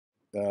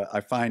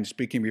I find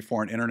speaking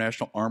before an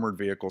International Armored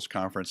Vehicles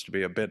Conference to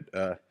be a bit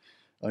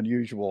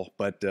unusual,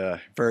 but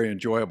very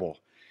enjoyable.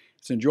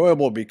 It's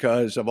enjoyable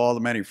because of all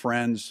the many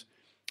friends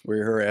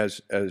we're here,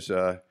 as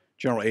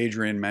General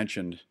Adrian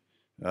mentioned.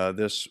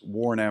 This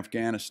war in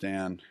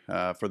Afghanistan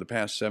for the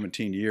past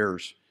 17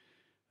 years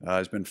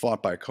has been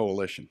fought by a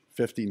coalition,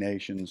 50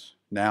 nations,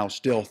 now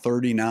still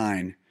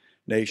 39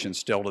 nations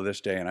still to this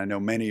day. And I know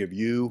many of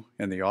you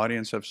in the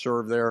audience have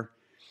served there,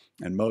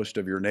 and most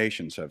of your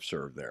nations have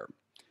served there.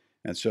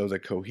 And so the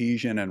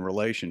cohesion and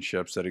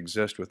relationships that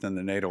exist within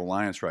the NATO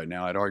alliance right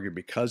now, I'd argue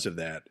because of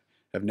that,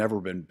 have never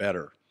been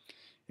better.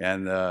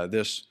 And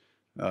this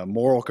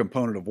moral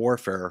component of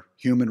warfare,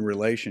 human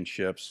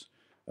relationships,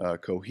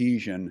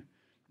 cohesion,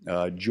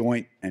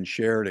 joint and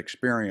shared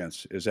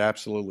experience is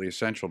absolutely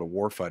essential to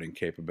warfighting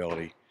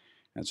capability.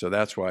 And so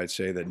that's why I'd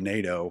say that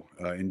NATO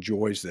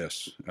enjoys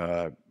this,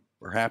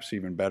 perhaps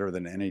even better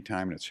than any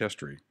time in its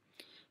history.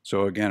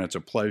 So again, it's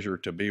a pleasure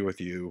to be with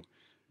you,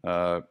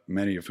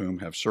 many of whom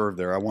have served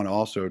there. I want to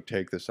also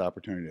take this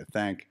opportunity to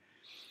thank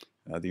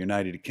the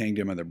United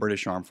Kingdom and the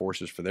British Armed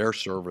Forces for their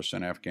service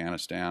in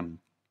Afghanistan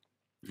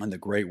and the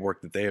great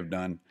work that they have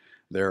done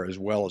there, as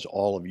well as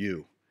all of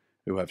you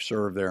who have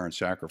served there and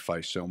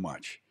sacrificed so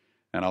much.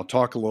 And I'll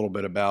talk a little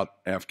bit about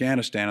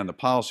Afghanistan and the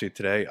policy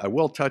today. I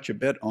will touch a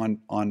bit on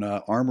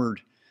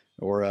armored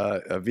or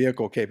a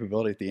vehicle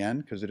capability at the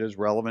end, because it is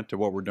relevant to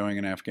what we're doing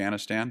in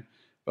Afghanistan,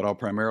 but I'll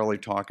primarily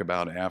talk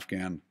about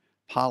Afghan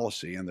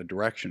policy and the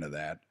direction of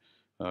that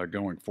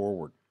going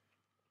forward.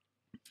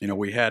 You know,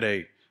 we had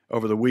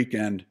over the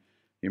weekend,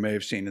 you may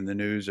have seen in the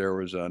news, there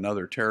was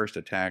another terrorist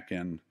attack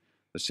in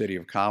the city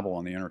of Kabul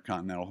on the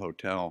Intercontinental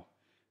Hotel.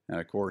 And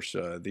of course,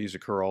 these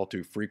occur all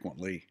too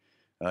frequently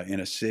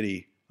in a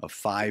city of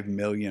 5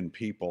 million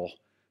people,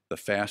 the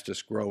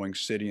fastest growing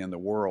city in the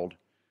world.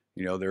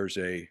 You know, there's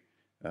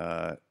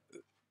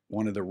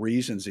one of the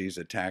reasons these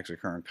attacks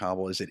occur in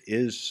Kabul is it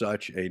is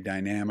such a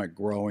dynamic,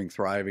 growing,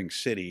 thriving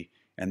city,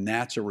 and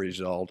that's a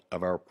result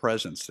of our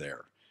presence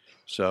there.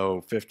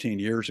 So 15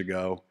 years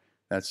ago,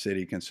 that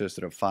city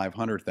consisted of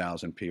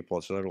 500,000 people.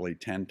 It's literally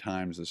 10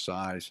 times the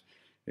size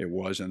it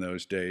was in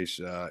those days.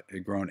 It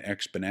had grown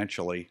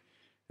exponentially.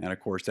 And of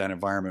course, that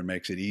environment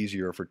makes it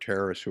easier for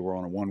terrorists who are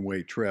on a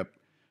one-way trip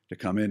to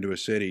come into a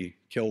city,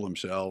 kill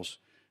themselves,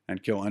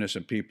 and kill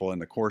innocent people in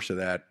the course of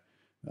that,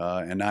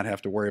 and not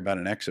have to worry about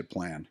an exit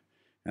plan.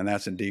 And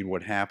that's indeed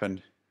what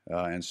happened.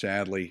 And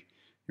sadly,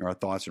 you know, our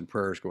thoughts and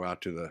prayers go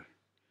out to the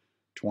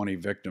 20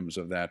 victims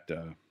of that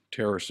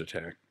terrorist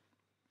attack.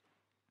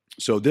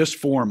 So this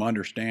forum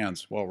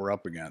understands what we're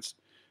up against.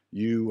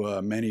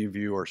 You, many of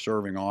you are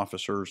serving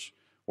officers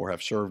or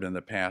have served in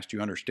the past.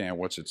 You understand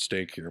what's at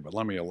stake here, but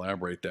let me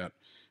elaborate that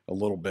a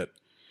little bit.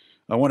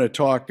 I want to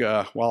talk,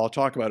 while I'll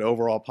talk about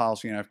overall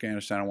policy in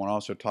Afghanistan, I want to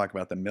also talk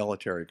about the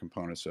military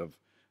components of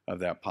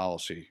that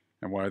policy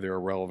and why they're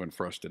relevant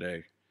for us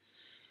today.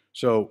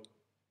 So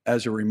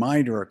as a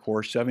reminder, of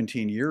course,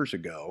 17 years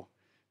ago,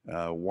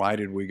 why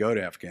did we go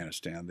to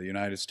Afghanistan? The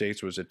United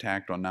States was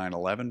attacked on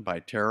 9/11 by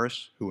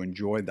terrorists who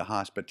enjoyed the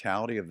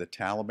hospitality of the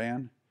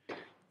Taliban.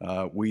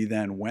 We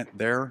then went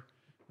there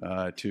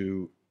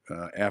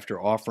after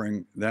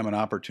offering them an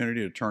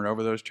opportunity to turn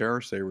over those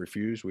terrorists. They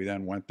refused. We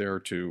then went there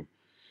to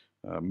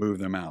move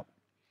them out.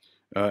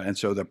 And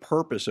so the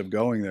purpose of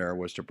going there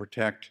was to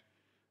protect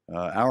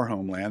our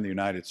homeland, the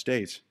United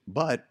States,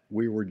 but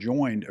we were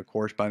joined, of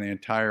course, by the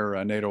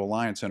entire NATO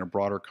alliance and a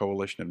broader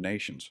coalition of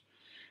nations.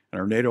 And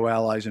our NATO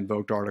allies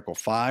invoked Article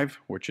 5,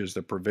 which is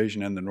the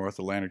provision in the North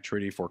Atlantic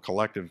Treaty for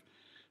collective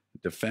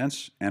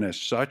defense. And as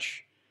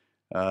such,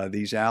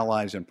 these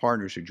allies and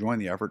partners who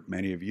joined the effort,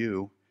 many of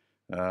you,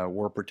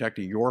 were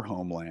protecting your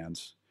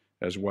homelands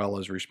as well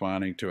as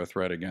responding to a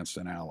threat against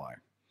an ally.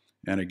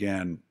 And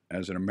again,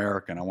 as an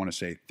American, I want to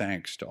say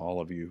thanks to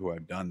all of you who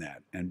have done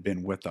that and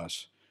been with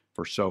us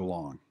for so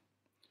long.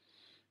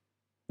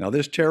 Now,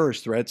 this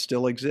terrorist threat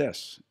still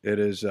exists. It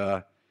is,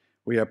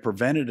 we have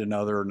prevented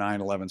another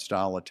 9/11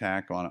 style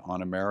attack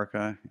on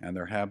America, and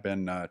there have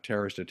been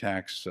terrorist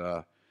attacks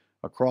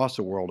across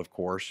the world, of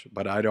course,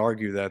 but I'd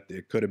argue that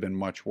it could have been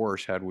much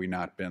worse had we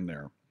not been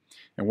there.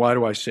 And why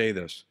do I say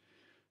this?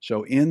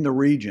 So in the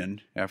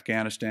region,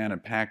 Afghanistan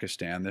and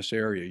Pakistan, this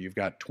area, you've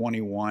got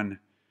 21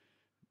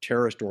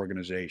 terrorist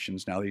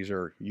organizations. Now, these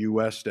are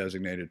U.S.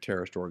 designated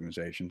terrorist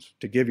organizations.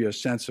 To give you a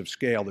sense of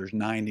scale, there's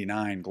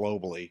 99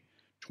 globally,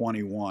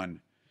 21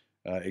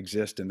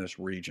 exist in this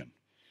region.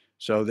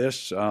 So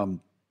this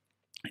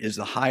is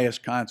the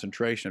highest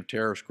concentration of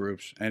terrorist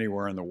groups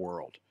anywhere in the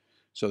world.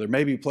 So there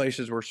may be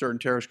places where certain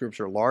terrorist groups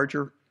are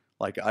larger,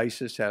 like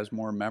ISIS has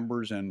more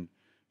members in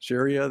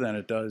Syria than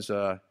it does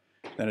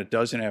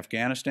in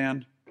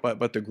Afghanistan,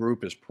 but the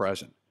group is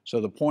present.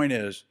 So the point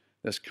is,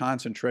 this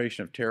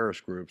concentration of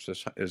terrorist groups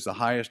is the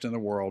highest in the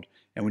world,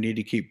 and we need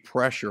to keep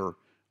pressure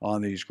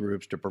on these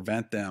groups to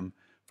prevent them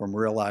from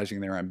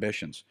realizing their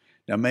ambitions.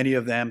 Now, many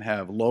of them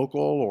have local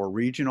or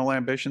regional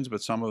ambitions,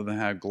 but some of them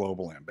have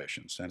global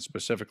ambitions, and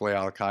specifically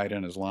Al-Qaeda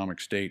and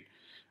Islamic State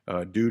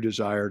do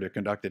desire to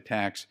conduct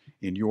attacks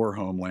in your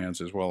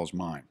homelands as well as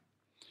mine.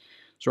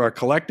 So our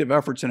collective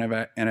efforts in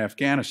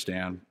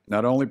Afghanistan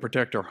not only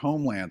protect our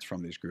homelands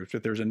from these groups,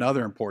 but there's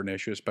another important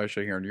issue,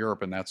 especially here in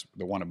Europe, and that's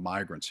the one of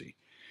migrancy.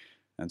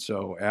 And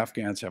so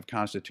Afghans have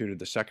constituted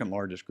the second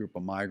largest group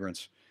of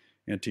migrants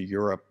into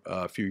Europe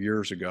a few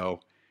years ago.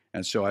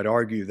 And so I'd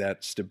argue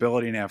that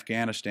stability in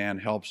Afghanistan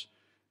helps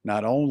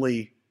not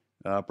only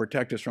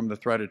protect us from the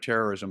threat of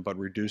terrorism, but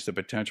reduce the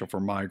potential for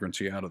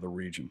migrancy out of the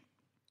region.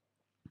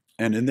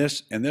 And in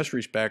this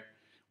respect,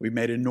 we've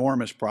made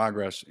enormous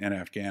progress in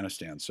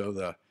Afghanistan.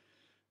 So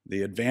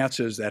the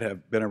advances that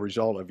have been a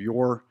result of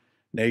your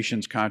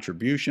nation's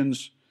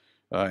contributions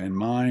and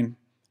mine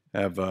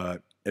have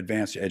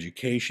advanced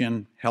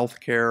education,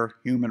 healthcare,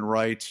 human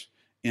rights,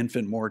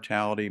 infant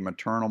mortality,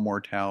 maternal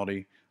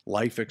mortality,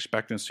 life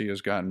expectancy has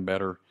gotten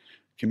better,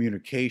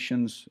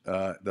 communications,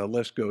 the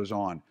list goes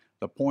on.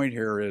 The point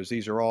here is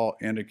these are all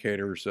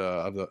indicators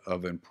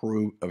of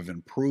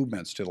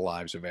improvements to the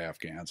lives of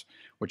Afghans,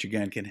 which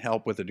again can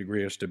help with a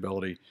degree of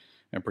stability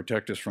and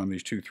protect us from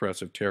these two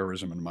threats of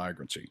terrorism and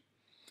migrancy.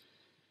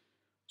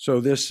 So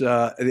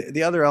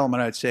the other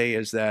element I'd say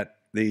is that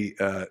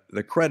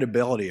the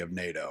credibility of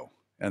NATO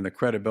and the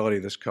credibility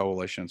of this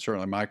coalition,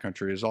 certainly my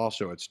country, is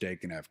also at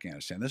stake in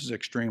Afghanistan. This is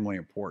extremely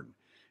important.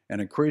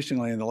 And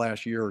increasingly in the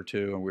last year or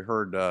two, and we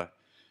heard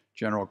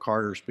General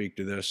Carter speak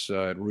to this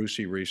at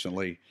RUSI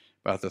recently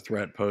about the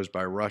threat posed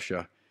by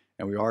Russia,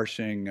 and we are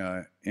seeing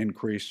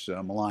increased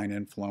malign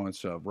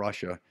influence of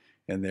Russia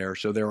in there.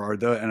 So there are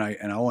and I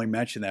only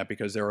mention that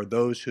because there are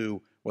those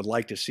who would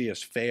like to see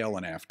us fail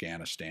in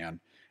Afghanistan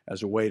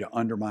as a way to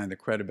undermine the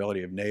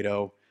credibility of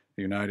NATO,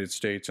 the United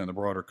States, and the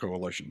broader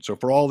coalition. So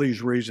for all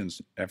these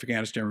reasons,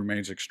 Afghanistan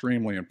remains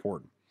extremely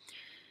important.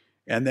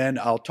 And then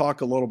I'll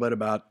talk a little bit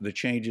about the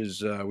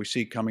changes we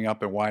see coming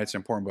up and why it's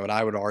important, but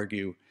I would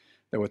argue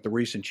that with the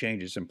recent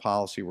changes in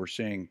policy, we're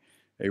seeing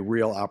a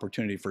real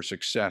opportunity for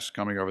success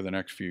coming over the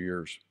next few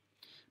years.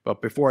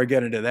 But before I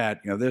get into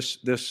that,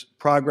 this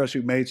progress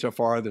we've made so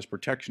far, this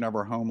protection of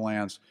our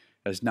homelands,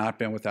 has not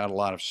been without a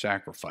lot of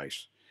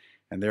sacrifice.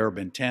 And there have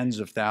been tens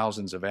of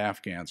thousands of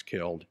Afghans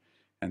killed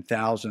and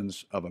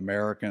thousands of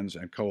Americans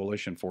and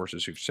coalition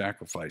forces who've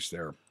sacrificed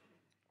there.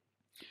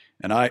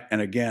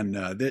 And again,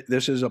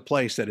 this is a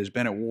place that has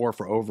been at war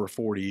for over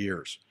 40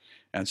 years.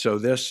 And so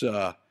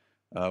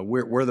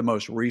we're the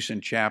most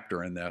recent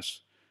chapter in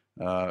this.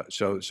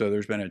 So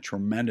there's been a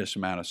tremendous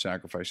amount of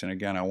sacrifice. And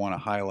again, I want to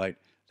highlight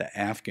the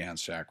Afghan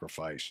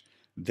sacrifice.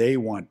 They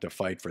want to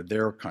fight for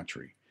their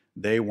country.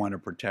 They want to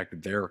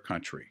protect their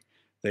country.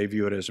 They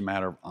view it as a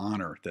matter of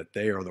honor that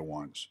they are the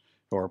ones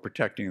who are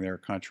protecting their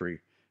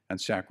country and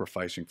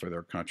sacrificing for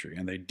their country.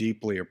 And they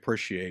deeply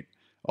appreciate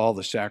all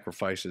the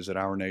sacrifices that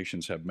our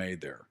nations have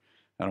made there.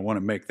 And I want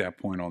to make that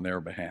point on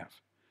their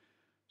behalf.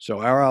 So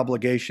our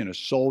obligation as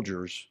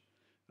soldiers,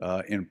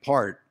 in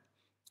part,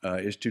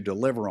 is to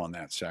deliver on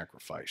that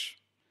sacrifice.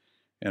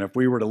 And if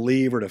we were to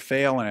leave or to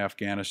fail in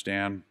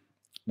Afghanistan,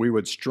 we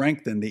would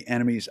strengthen the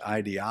enemy's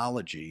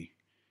ideology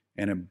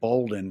and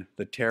embolden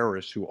the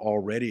terrorists who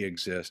already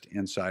exist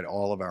inside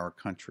all of our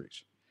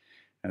countries.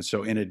 And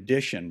so in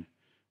addition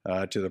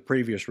to the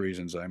previous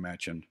reasons I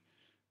mentioned,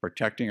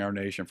 protecting our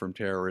nation from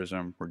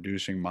terrorism,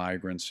 reducing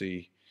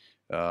migrancy,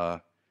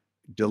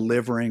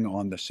 delivering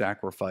on the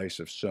sacrifice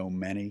of so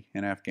many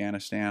in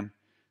Afghanistan,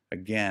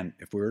 again,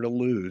 if we were to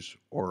lose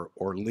or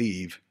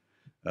leave,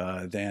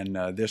 then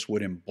this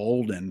would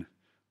embolden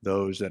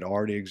those that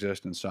already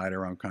exist inside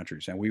our own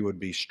countries. And we would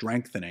be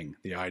strengthening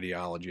the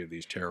ideology of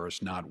these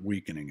terrorists, not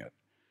weakening it.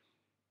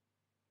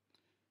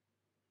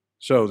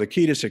 So the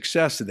key to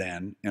success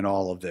then in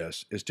all of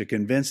this is to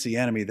convince the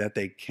enemy that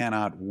they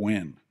cannot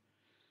win.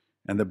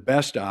 And the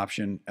best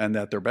option, and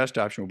that their best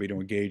option will be to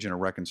engage in a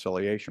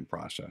reconciliation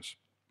process.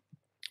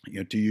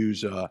 To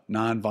use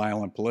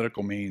nonviolent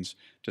political means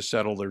to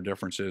settle their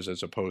differences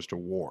as opposed to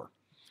war.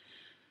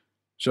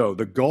 So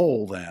the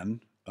goal then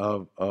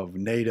of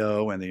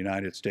NATO and the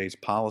United States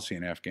policy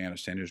in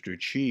Afghanistan is to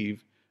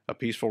achieve a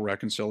peaceful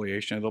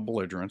reconciliation of the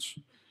belligerents,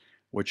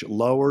 which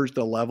lowers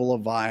the level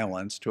of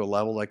violence to a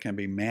level that can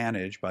be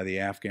managed by the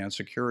Afghan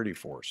security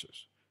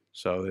forces.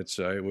 So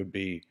it would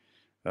be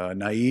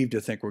naive to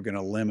think we're going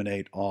to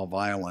eliminate all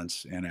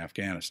violence in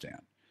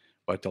Afghanistan.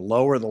 But to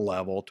lower the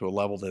level to a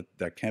level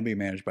that can be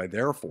managed by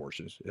their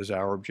forces is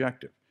our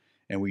objective.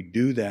 And we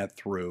do that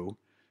through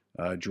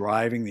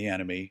driving the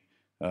enemy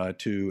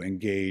to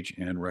engage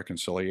in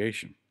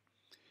reconciliation.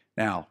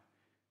 Now,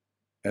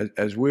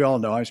 as we all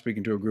know, I'm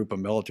speaking to a group of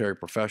military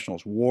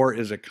professionals. War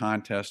is a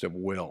contest of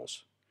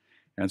wills.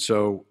 And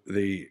so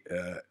the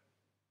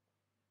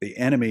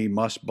enemy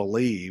must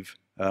believe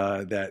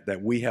that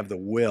we have the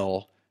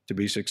will to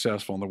be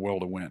successful and the will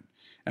to win.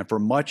 And for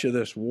much of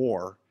this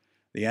war,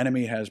 the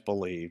enemy has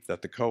believed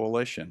that the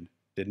coalition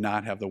did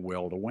not have the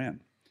will to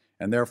win,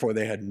 and therefore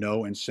they had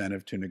no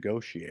incentive to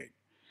negotiate.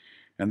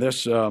 And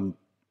this,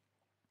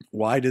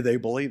 why do they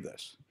believe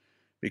this?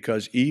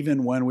 Because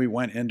even when we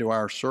went into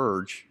our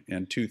surge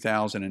in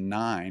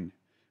 2009,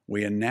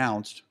 we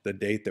announced the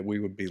date that we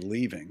would be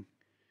leaving,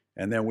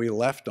 and then we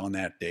left on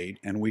that date,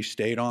 and we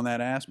stayed on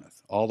that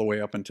azimuth all the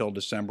way up until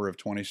December of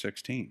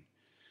 2016.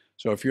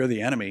 So if you're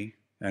the enemy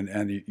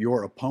and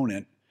your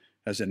opponent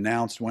has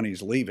announced when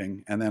he's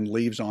leaving and then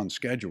leaves on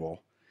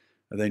schedule,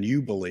 then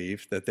you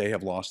believe that they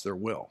have lost their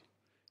will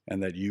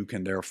and that you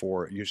can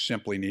therefore, you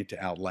simply need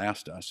to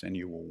outlast us and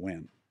you will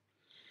win.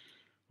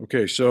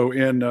 Okay, so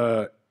in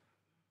the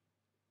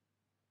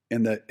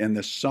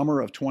summer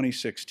of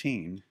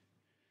 2016,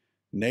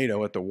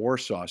 NATO at the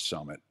Warsaw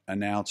Summit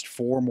announced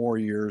 4 more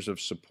years of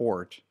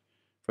support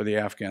for the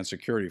Afghan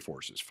security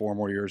forces, 4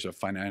 more years of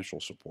financial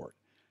support.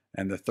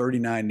 And the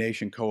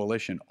 39-nation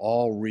coalition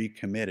all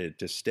recommitted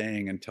to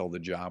staying until the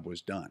job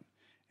was done.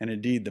 And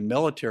indeed, the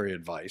military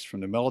advice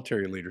from the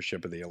military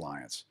leadership of the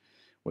alliance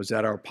was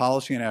that our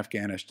policy in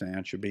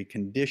Afghanistan should be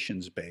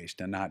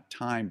conditions-based and not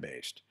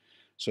time-based.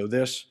 So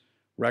this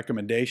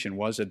recommendation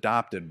was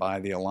adopted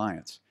by the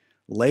alliance.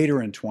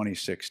 Later in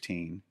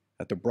 2016,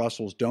 at the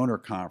Brussels Donor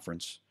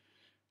Conference,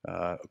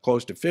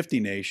 close to 50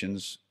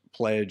 nations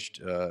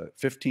pledged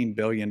 $15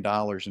 billion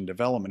in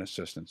development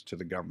assistance to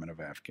the government of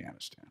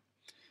Afghanistan.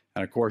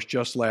 And of course,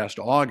 just last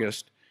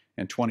August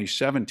in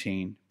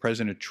 2017,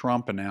 President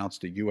Trump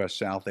announced a U.S.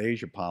 South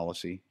Asia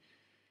policy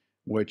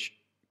which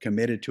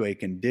committed to a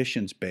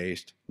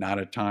conditions-based, not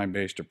a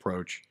time-based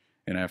approach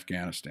in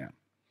Afghanistan.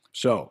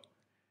 So,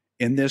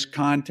 in this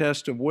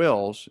contest of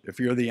wills, if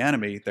you're the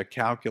enemy, the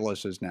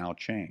calculus has now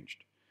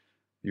changed.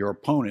 Your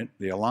opponent,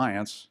 the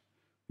alliance,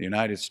 the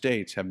United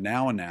States, have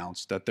now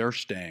announced that they're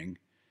staying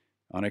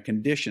on a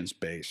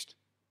conditions-based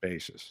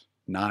basis,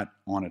 not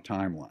on a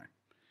timeline.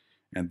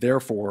 And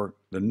therefore,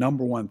 the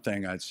number one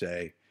thing I'd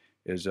say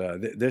is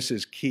this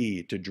is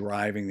key to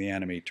driving the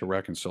enemy to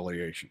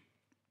reconciliation.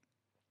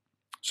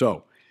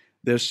 So,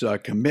 this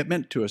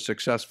commitment to a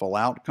successful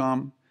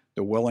outcome,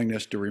 the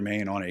willingness to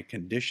remain on a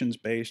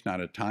conditions-based,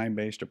 not a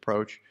time-based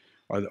approach,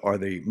 are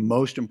the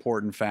most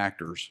important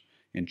factors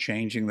in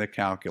changing the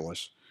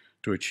calculus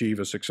to achieve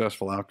a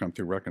successful outcome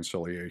through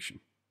reconciliation.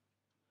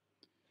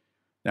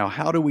 Now,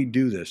 how do we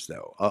do this,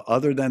 though?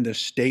 Other than this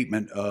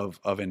statement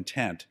of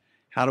intent,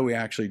 how do we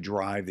actually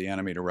drive the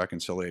enemy to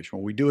reconciliation?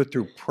 Well, we do it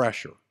through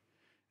pressure,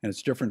 and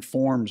it's different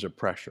forms of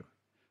pressure: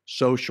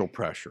 social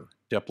pressure,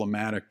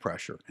 diplomatic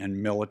pressure,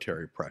 and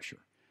military pressure.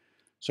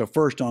 So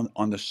first,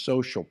 on the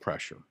social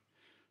pressure.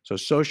 So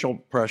social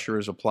pressure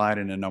is applied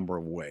in a number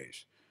of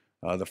ways.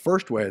 The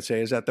first way I'd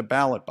say is at the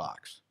ballot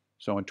box.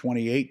 So in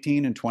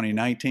 2018 and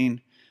 2019,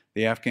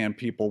 the Afghan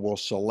people will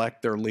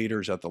select their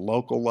leaders at the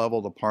local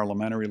level, the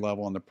parliamentary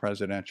level, and the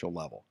presidential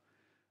level.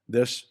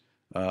 This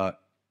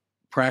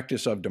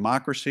practice of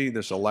democracy,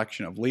 this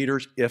election of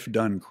leaders, if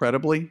done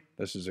credibly,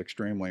 this is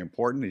extremely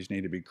important. These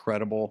need to be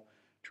credible,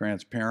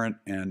 transparent,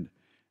 and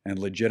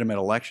legitimate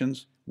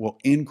elections, will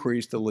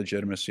increase the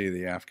legitimacy of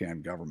the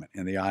Afghan government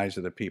in the eyes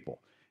of the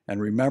people.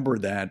 And remember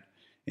that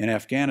in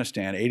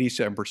Afghanistan,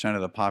 87%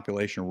 of the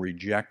population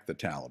reject the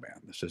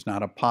Taliban. This is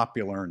not a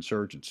popular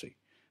insurgency.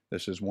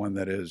 This is one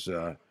that is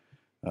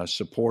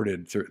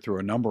supported through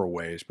a number of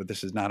ways, but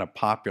this is not a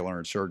popular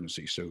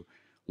insurgency. So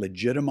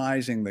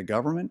legitimizing the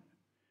government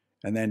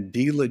and then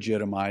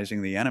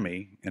delegitimizing the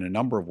enemy in a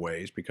number of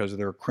ways because of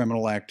their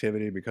criminal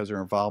activity, because of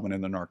their involvement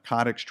in the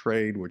narcotics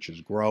trade, which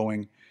is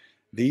growing.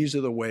 These are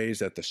the ways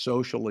that the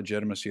social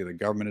legitimacy of the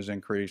government is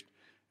increased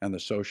and the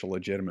social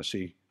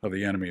legitimacy of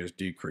the enemy is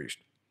decreased.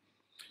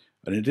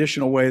 An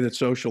additional way that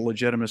social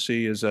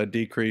legitimacy is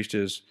decreased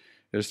is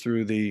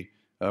through the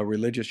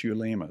religious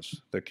ulemas,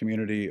 the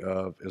community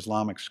of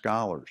Islamic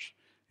scholars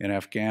in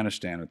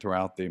Afghanistan and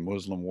throughout the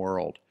Muslim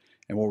world.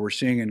 And what we're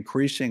seeing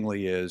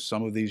increasingly is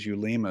some of these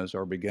ulemas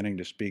are beginning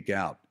to speak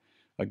out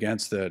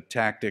against the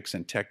tactics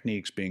and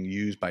techniques being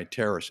used by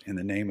terrorists in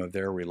the name of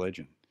their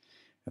religion.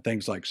 And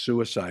things like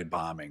suicide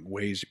bombing,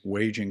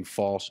 waging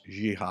false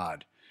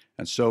jihad,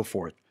 and so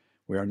forth.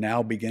 We are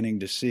now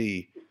beginning to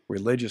see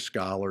religious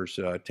scholars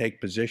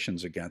take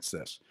positions against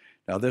this.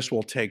 Now, this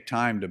will take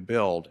time to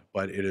build,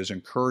 but it is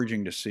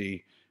encouraging to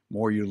see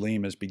more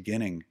ulemas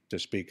beginning to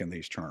speak in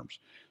these terms.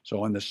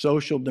 So on the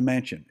social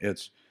dimension,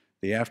 it's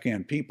the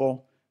Afghan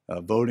people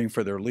voting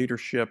for their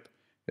leadership.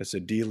 It's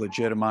a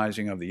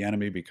delegitimizing of the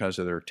enemy because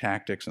of their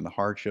tactics and the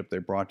hardship they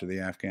brought to the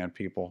Afghan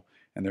people.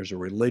 And there's a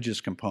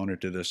religious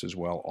component to this as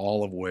well,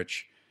 all of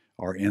which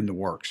are in the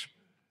works.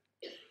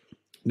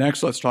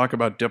 Next, let's talk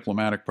about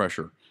diplomatic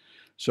pressure.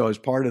 So as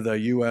part of the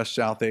U.S.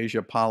 South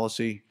Asia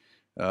policy,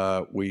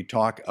 we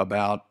talk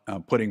about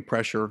putting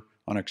pressure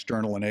on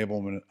external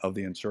enablement of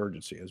the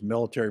insurgency. As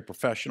military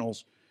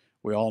professionals,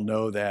 we all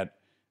know that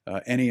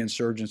any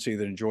insurgency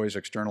that enjoys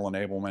external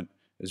enablement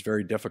is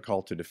very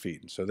difficult to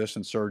defeat. And so this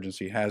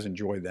insurgency has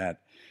enjoyed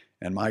that.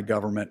 And my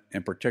government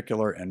in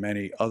particular, and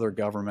many other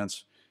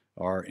governments,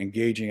 are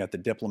engaging at the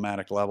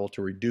diplomatic level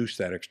to reduce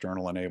that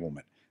external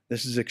enablement.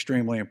 This is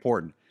extremely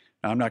important.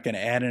 Now, I'm not going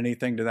to add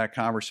anything to that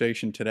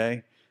conversation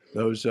today.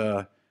 Those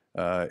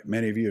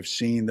many of you have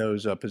seen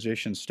those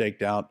positions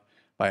staked out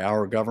by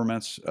our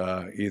governments,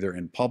 either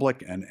in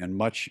public, and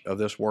much of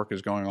this work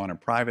is going on in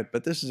private,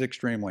 but this is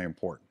extremely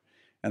important.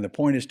 And the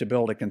point is to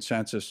build a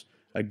consensus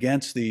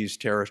against these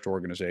terrorist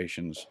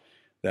organizations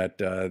that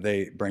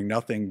they bring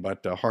nothing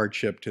but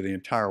hardship to the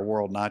entire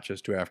world, not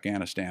just to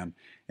Afghanistan.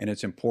 And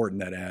it's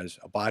important that as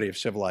a body of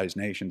civilized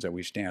nations that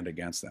we stand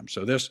against them.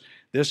 So this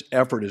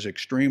effort is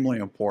extremely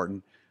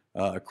important,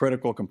 a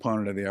critical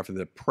component of the effort,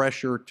 the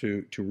pressure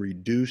to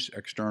reduce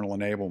external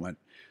enablement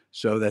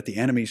so that the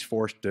enemy's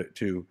forced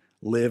to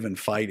live and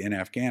fight in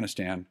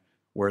Afghanistan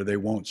where they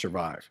won't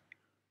survive.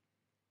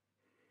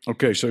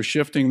 Okay, so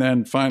shifting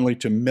then finally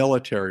to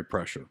military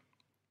pressure.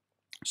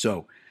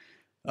 So,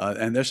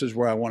 and this is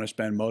where I want to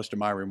spend most of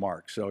my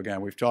remarks. So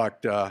again, we've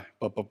talked,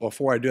 but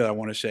before I do that, I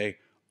want to say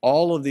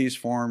all of these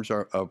forms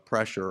of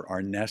pressure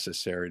are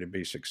necessary to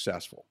be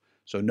successful.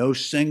 So no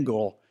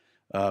single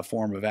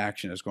form of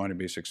action is going to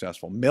be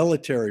successful.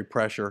 Military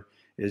pressure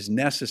is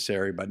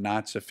necessary but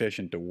not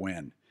sufficient to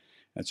win.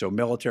 And so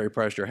military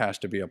pressure has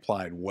to be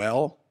applied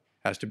well,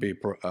 has to be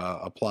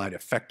applied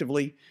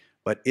effectively,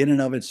 but in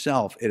and of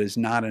itself, it is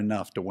not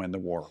enough to win the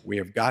war. We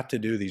have got to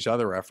do these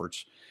other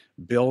efforts,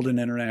 build an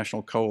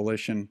international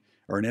coalition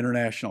or an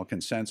international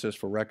consensus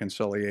for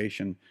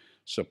reconciliation,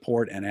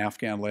 support an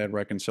Afghan-led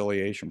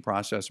reconciliation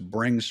process,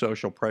 bring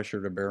social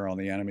pressure to bear on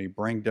the enemy,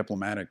 bring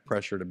diplomatic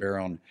pressure to bear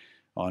on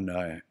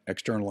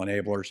external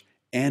enablers,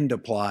 and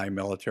apply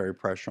military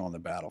pressure on the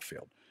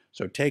battlefield.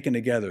 So taken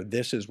together,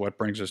 this is what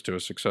brings us to a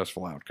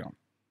successful outcome.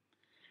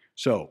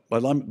 So,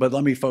 but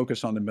let me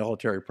focus on the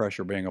military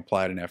pressure being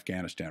applied in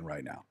Afghanistan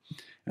right now.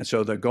 And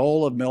so the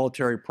goal of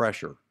military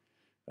pressure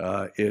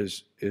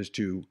is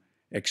to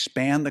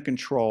expand the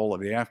control of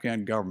the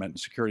Afghan government and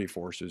security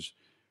forces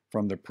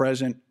from the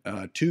present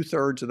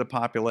 2/3 of the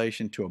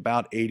population to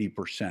about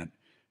 80%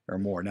 or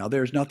more. Now,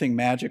 there's nothing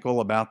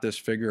magical about this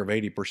figure of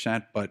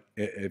 80%, but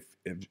if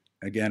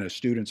again, as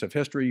students of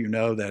history, you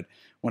know that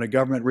when a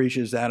government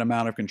reaches that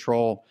amount of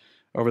control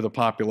over the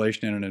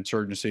population in an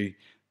insurgency,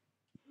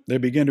 they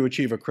begin to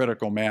achieve a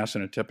critical mass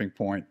and a tipping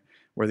point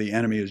where the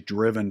enemy is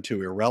driven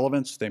to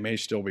irrelevance. They may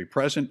still be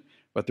present,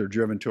 but they're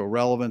driven to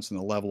irrelevance, and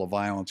the level of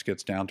violence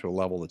gets down to a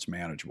level that's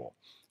manageable.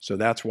 So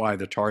that's why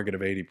the target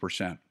of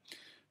 80%.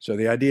 So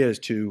the idea is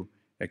to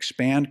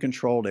expand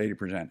control to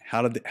 80%.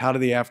 How do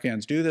the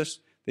Afghans do this?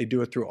 They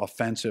do it through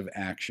offensive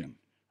action.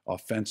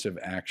 Offensive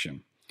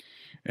action.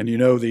 And you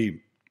know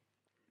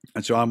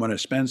and so I'm going to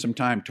spend some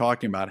time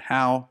talking about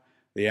how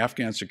the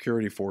Afghan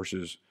security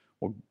forces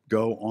will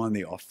go on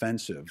the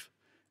offensive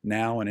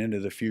now and into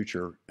the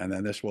future, and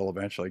then this will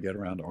eventually get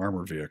around to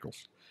armored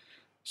vehicles.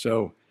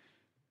 So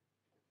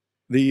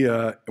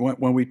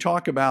when we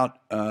talk about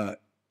the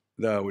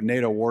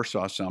NATO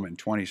Warsaw Summit in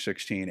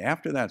 2016,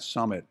 after that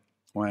summit,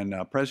 when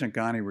President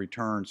Ghani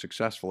returned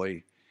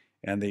successfully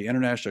and the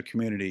international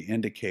community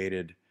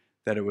indicated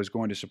that it was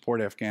going to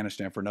support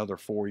Afghanistan for another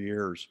 4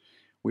 years,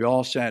 we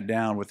all sat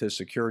down with his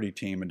security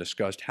team and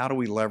discussed how do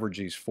we leverage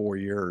these 4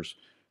 years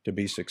to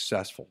be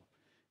successful.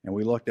 And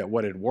we looked at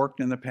what had worked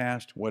in the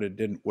past, what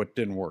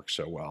didn't work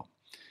so well.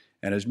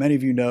 And as many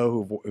of you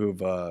know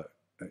who've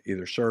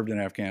either served in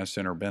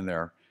Afghanistan or been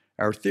there,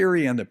 our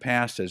theory in the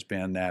past has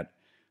been that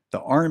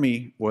the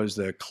Army was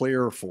the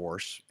clear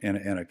force in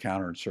a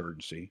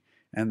counterinsurgency,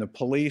 and the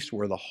police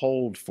were the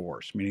hold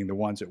force, meaning the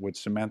ones that would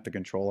cement the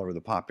control over the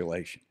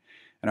population.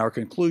 And our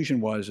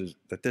conclusion is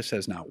that this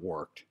has not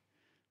worked.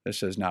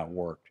 This has not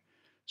worked.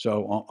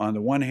 So on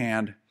the one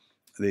hand,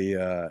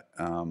 the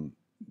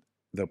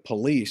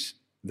police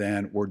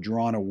then were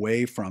drawn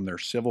away from their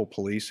civil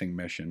policing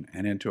mission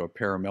and into a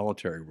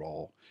paramilitary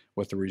role,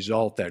 with the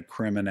result that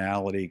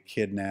criminality,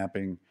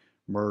 kidnapping,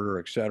 murder,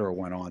 et cetera,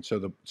 went on. So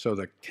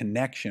the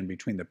connection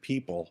between the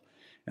people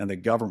and the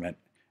government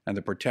and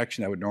the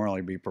protection that would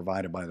normally be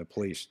provided by the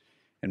police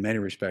in many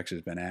respects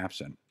has been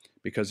absent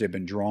because they've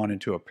been drawn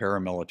into a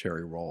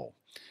paramilitary role.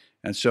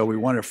 And so we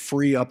want to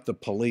free up the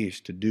police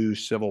to do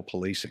civil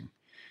policing.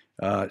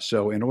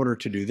 So in order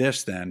to do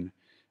this then,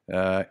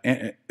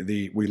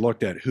 we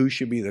looked at who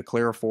should be the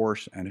clear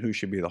force and who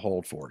should be the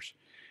hold force.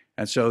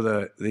 And so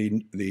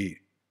the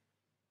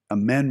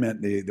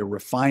amendment, the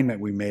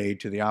refinement we made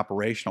to the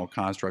operational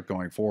construct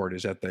going forward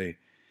is that the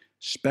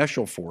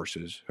special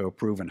forces, who have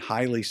proven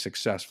highly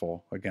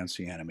successful against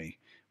the enemy,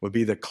 would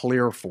be the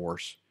clear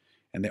force,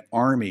 and the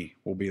Army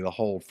will be the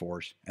hold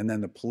force, and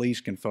then the police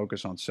can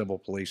focus on civil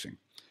policing.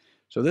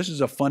 So this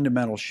is a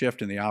fundamental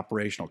shift in the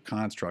operational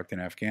construct in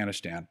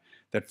Afghanistan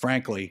that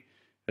frankly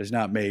has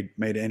not made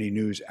any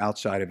news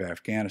outside of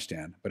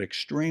Afghanistan, but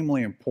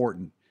extremely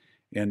important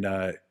in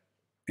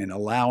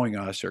allowing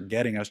us or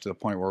getting us to the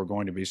point where we're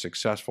going to be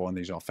successful in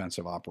these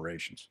offensive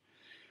operations.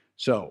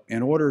 So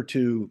in order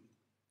to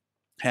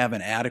have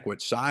an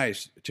adequate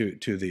size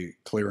to the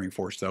clearing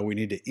force, though, we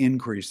need to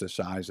increase the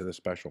size of the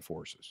special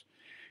forces.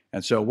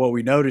 And so what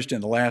we noticed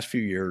in the last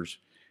few years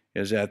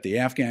is that the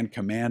Afghan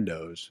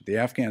commandos, the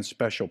Afghan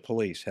special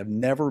police, have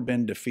never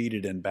been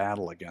defeated in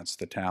battle against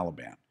the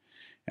Taliban.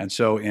 And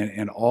so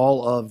in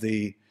all of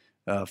the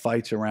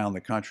fights around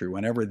the country,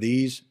 whenever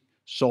these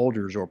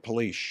soldiers or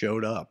police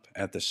showed up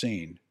at the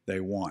scene, they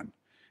won.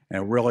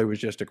 And it really was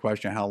just a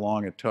question of how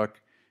long it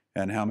took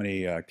and how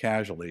many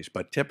casualties.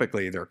 But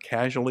typically their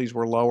casualties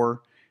were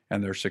lower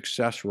and their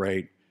success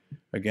rate,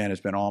 again, has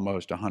been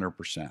almost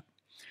 100%.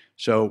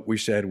 So we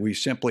said we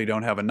simply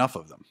don't have enough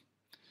of them.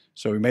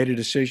 So we made a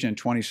decision in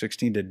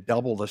 2016 to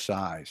double the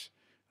size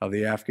of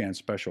the Afghan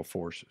Special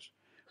Forces.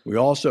 We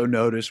also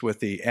noticed with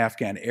the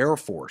Afghan Air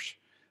Force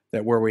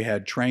that where we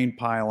had trained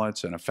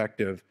pilots and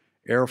effective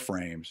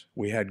airframes,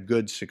 we had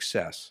good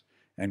success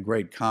and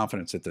great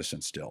confidence that this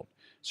instilled.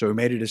 So we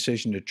made a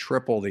decision to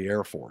triple the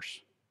Air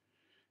Force.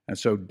 And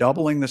so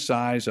doubling the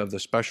size of the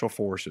Special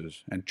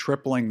Forces and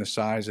tripling the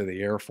size of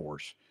the Air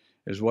Force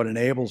is what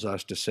enables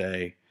us to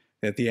say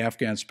that the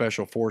Afghan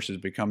Special Forces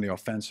become the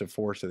offensive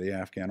force of the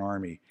Afghan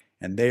Army,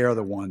 and they are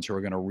the ones who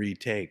are going to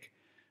retake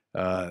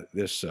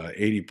this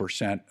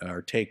 80%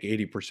 or take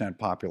 80%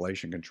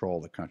 population control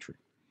of the country.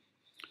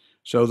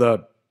 So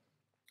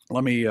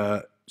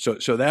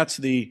so that's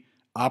the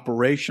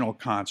operational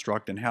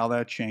construct and how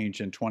that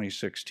changed in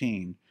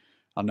 2016.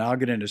 I'll now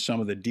get into some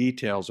of the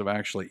details of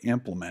actually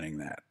implementing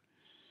that.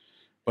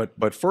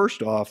 But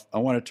first off, I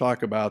want to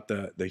talk about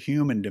the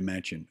human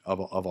dimension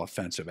of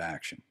offensive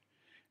action.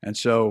 And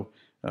so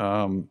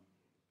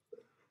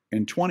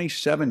in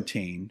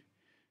 2017,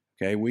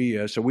 okay,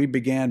 we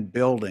began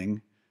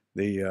building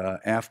the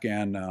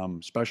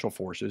Afghan Special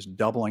Forces,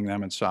 doubling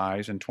them in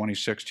size in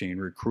 2016,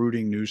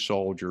 recruiting new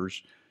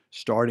soldiers,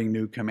 starting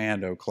new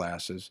commando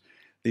classes.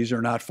 These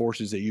are not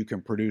forces that you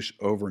can produce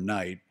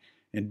overnight.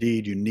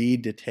 Indeed, you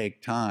need to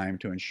take time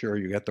to ensure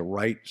you get the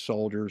right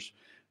soldiers,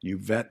 you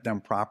vet them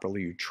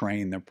properly, you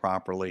train them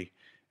properly,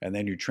 and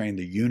then you train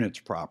the units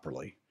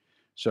properly.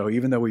 So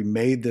even though we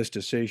made this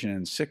decision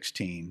in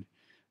 16,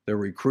 the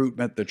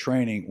recruitment, the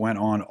training went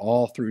on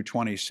all through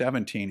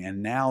 2017,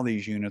 and now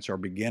these units are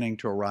beginning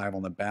to arrive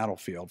on the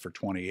battlefield for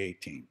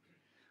 2018.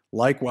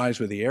 Likewise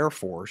with the Air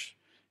Force,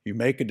 you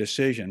make a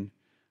decision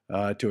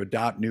to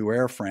adopt new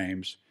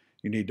airframes.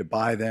 You need to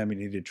buy them, you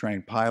need to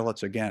train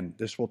pilots. Again,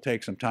 this will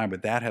take some time,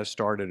 but that has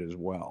started as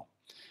well.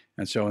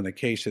 And so in the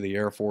case of the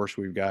Air Force,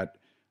 we've got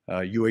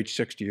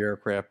UH-60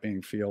 aircraft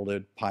being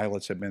fielded.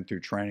 Pilots have been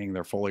through training.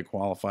 They're fully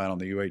qualified on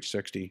the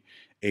UH-60,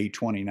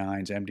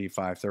 A-29s,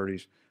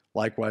 MD-530s.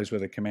 Likewise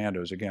with the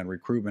commandos, again,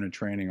 recruitment and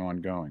training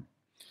ongoing.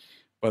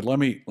 But let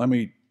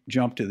me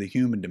jump to the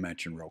human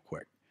dimension real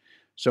quick.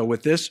 So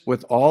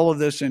with all of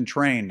this in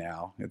train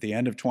now, at the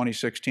end of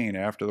 2016,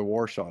 after the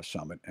Warsaw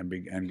Summit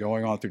and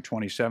going on through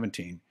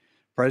 2017,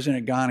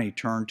 President Ghani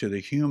turned to the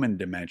human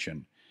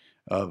dimension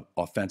of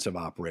offensive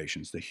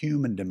operations, the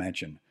human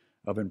dimension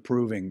of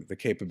improving the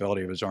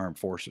capability of his armed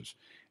forces.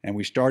 And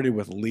we started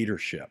with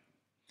leadership.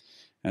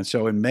 And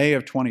so in May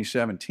of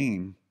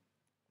 2017,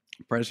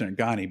 President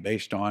Ghani,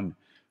 based on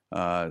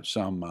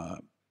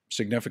some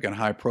significant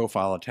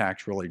high-profile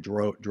attacks, really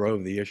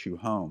drove the issue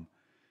home.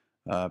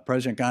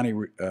 President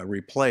Ghani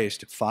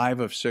replaced 5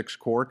 of 6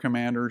 corps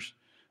commanders,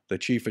 the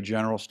Chief of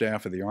General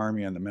Staff of the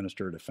Army, and the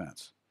Minister of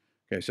Defense.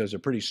 Okay, so it's a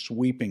pretty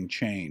sweeping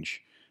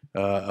change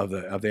of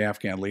the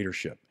Afghan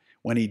leadership.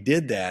 When he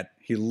did that,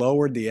 he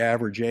lowered the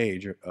average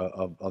age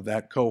of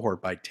that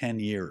cohort by 10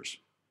 years.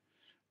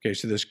 Okay,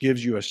 so this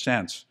gives you a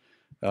sense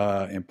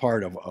in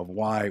part of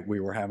why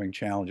we were having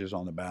challenges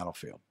on the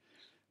battlefield.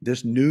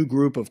 This new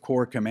group of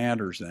corps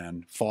commanders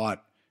then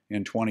fought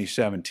in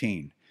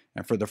 2017.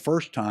 And for the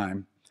first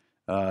time,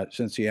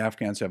 since the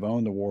Afghans have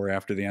owned the war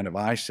after the end of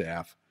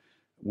ISAF,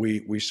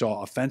 we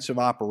saw offensive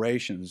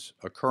operations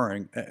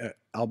occurring,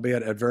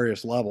 albeit at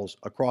various levels,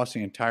 across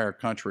the entire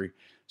country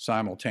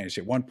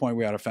simultaneously. At one point,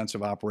 we had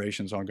offensive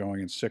operations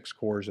ongoing in 6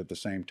 corps at the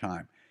same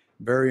time.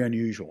 Very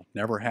unusual,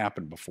 never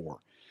happened before.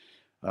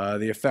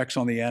 The effects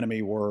on the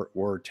enemy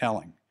were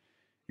telling.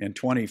 In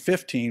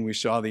 2015, we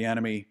saw the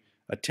enemy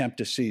attempt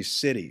to seize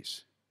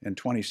cities. In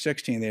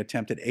 2016, they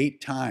attempted 8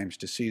 times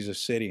to seize a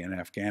city in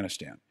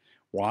Afghanistan.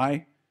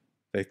 Why?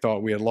 They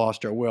thought we had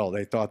lost our will.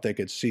 They thought they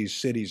could seize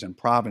cities and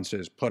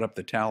provinces, put up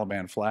the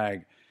Taliban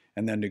flag,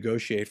 and then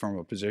negotiate from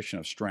a position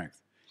of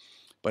strength.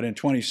 But in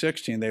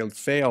 2016, they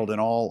failed in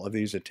all of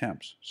these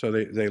attempts. So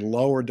they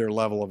lowered their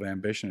level of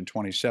ambition in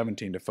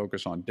 2017 to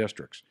focus on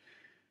districts.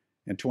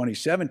 In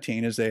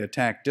 2017, as they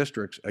attacked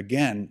districts,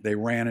 again, they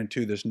ran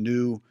into this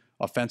new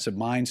offensive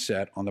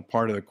mindset on the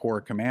part of the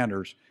corps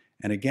commanders,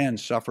 and again,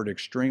 suffered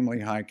extremely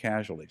high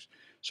casualties.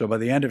 So by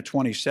the end of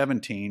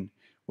 2017,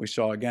 we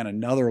saw again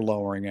another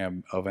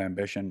lowering of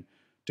ambition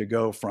to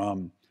go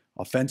from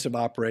offensive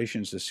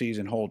operations to seize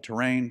and hold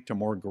terrain to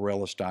more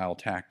guerrilla-style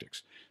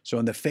tactics. So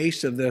in the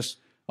face of this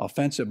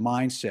offensive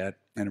mindset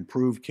and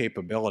improved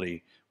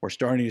capability, we're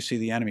starting to see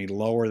the enemy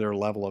lower their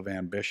level of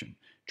ambition,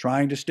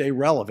 trying to stay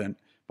relevant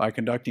by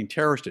conducting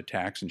terrorist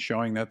attacks and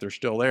showing that they're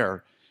still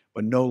there,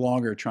 but no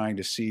longer trying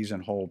to seize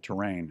and hold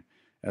terrain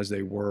as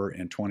they were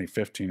in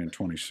 2015 and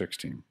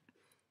 2016.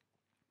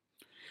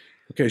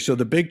 Okay, so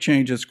the big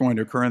change that's going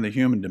to occur in the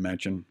human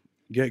dimension,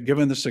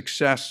 given the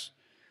success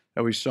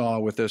that we saw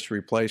with this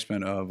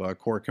replacement of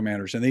corps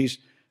commanders, and these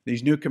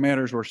new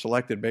commanders were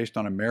selected based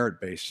on a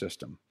merit-based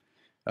system.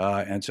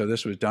 And so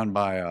this was done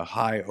by a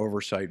high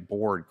oversight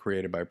board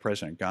created by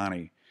President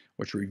Ghani,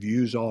 which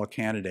reviews all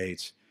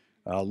candidates,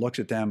 looks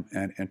at them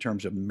in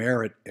terms of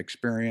merit,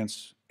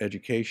 experience,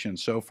 education, and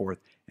so forth,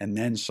 and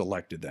then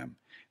selected them,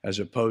 as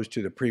opposed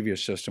to the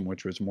previous system,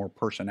 which was more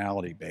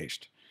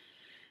personality-based.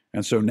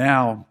 And so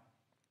now,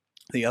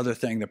 the other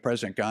thing that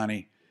President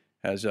Ghani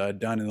has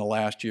done in the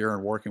last year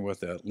and working with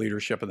the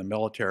leadership of the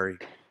military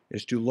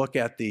is to look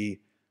at the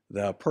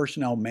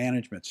personnel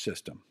management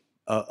system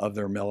of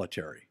their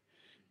military.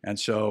 And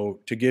so,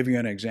 to give you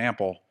an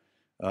example,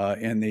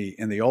 in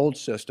the old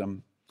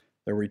system,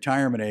 the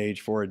retirement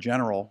age for a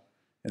general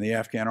in the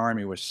Afghan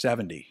army was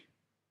 70,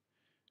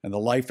 and the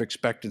life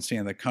expectancy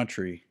in the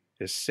country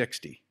is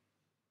 60.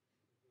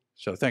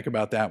 So think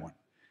about that one.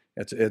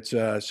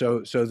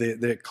 So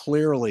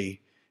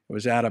clearly it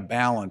was out of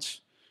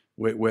balance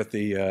with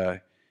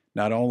the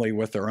not only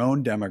with their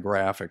own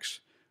demographics,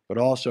 but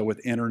also with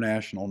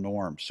international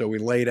norms. So we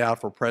laid out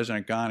for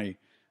President Ghani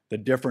the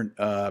different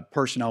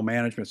personnel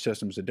management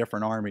systems of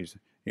different armies.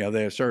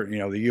 They have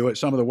certain, the U.S.,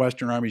 some of the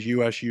Western armies,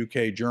 U.S.,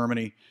 U.K.,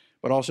 Germany,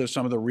 but also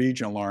some of the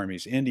regional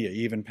armies, India,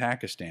 even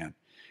Pakistan.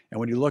 And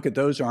when you look at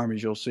those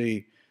armies, you'll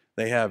see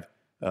they have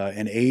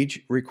an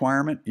age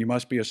requirement. You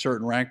must be a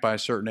certain rank by a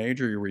certain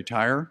age or you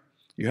retire.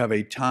 You have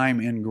a time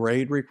in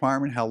grade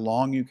requirement, how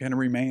long you can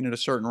remain at a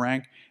certain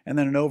rank, and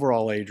then an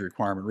overall age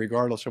requirement.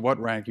 Regardless of what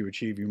rank you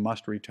achieve, you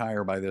must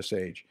retire by this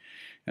age.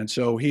 And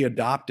so he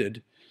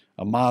adopted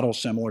a model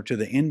similar to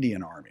the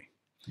Indian Army.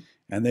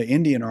 And the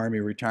Indian Army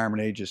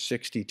retirement age is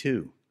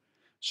 62.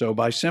 So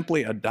by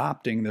simply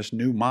adopting this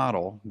new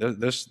model,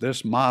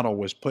 this model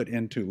was put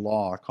into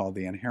law called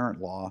the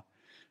Inherent Law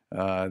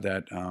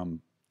that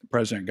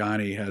President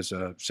Ghani has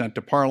sent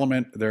to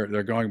Parliament.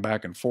 They're going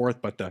back and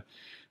forth, but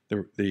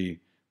the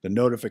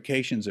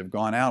notifications have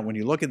gone out. When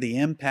you look at the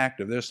impact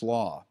of this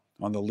law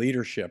on the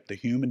leadership, the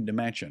human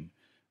dimension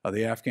of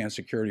the Afghan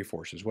security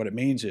forces, what it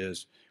means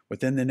is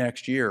within the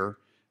next year,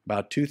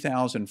 about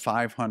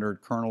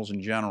 2,500 colonels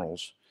and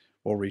generals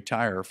will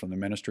retire from the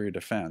Ministry of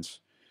Defense,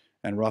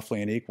 and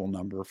roughly an equal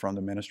number from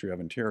the Ministry of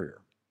Interior.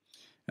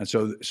 And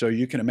so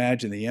you can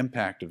imagine the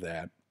impact of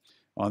that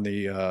on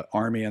the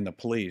Army and the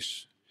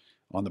police.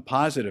 On the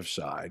positive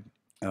side,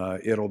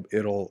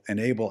 it'll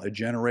enable a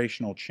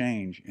generational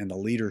change in the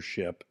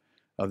leadership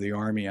of the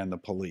Army and the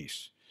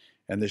police.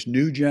 And this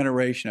new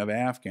generation of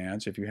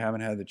Afghans, if you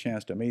haven't had the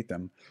chance to meet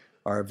them,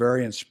 are a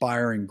very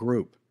inspiring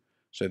group.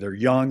 So they're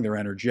young, they're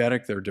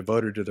energetic, they're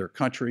devoted to their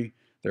country,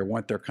 they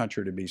want their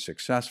country to be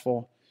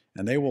successful,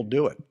 and they will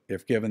do it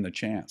if given the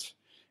chance.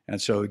 And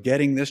so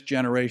getting this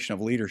generation of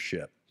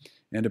leadership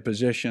into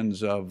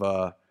positions of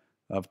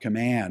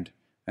command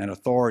and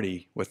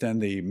authority within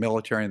the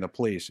military and the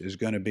police is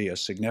going to be a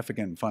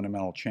significant and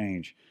fundamental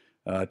change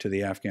to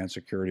the Afghan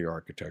security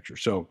architecture.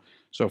 So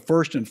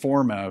first and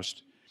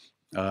foremost,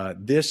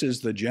 this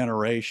is the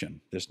generation,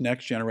 this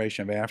next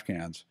generation of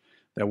Afghans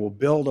that will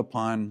build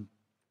upon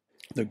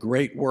the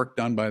great work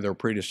done by their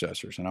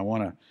predecessors. And I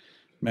want to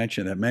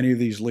mention that many of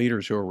these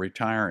leaders who are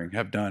retiring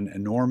have done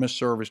enormous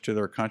service to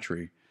their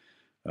country.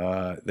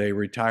 They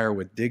retire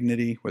with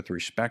dignity, with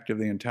respect of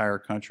the entire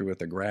country, with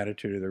the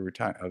gratitude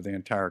of the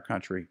entire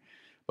country.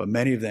 But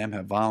many of them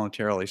have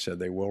voluntarily said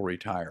they will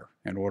retire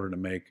in order to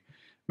make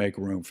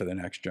room for the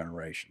next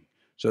generation.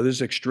 So this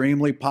is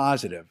extremely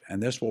positive,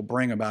 and this will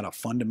bring about a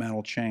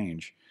fundamental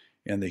change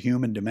in the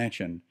human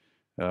dimension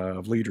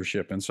of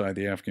leadership inside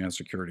the Afghan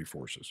security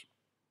forces.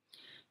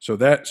 So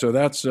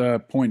that's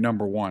point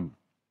number one.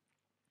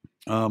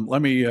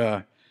 Let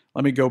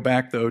me go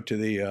back though to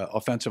the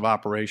offensive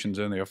operations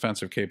and the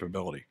offensive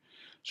capability.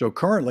 So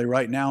currently,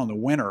 right now in the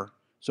winter,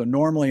 so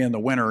normally in the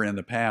winter in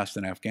the past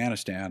in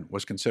Afghanistan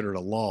was considered a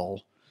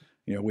lull.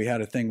 We had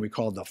a thing we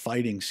called the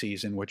fighting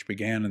season, which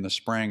began in the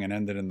spring and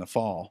ended in the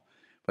fall.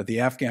 But the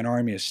Afghan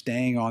army is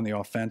staying on the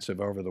offensive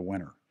over the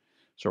winter.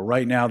 So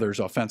right now there's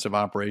offensive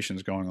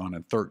operations going on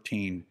in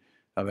 13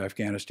 of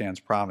Afghanistan's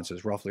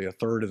provinces. Roughly a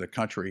third of the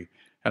country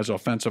has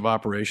offensive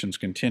operations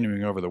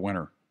continuing over the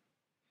winter.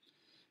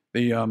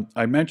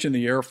 I mentioned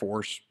the Air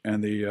Force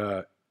and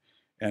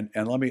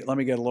and let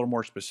me get a little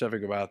more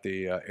specific about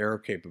the air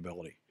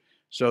capability.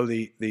 So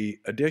the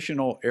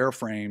additional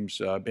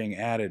airframes being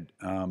added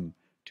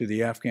to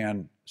the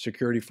Afghan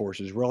security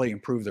forces really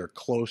improve their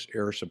close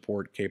air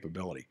support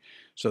capability.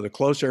 So the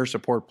close air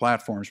support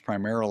platforms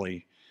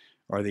primarily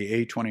are the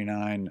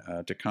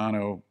A-29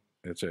 Tucano.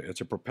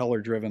 It's a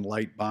propeller-driven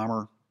light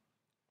bomber,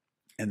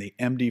 and the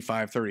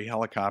MD-530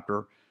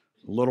 helicopter,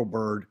 Little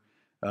Bird,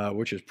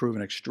 which has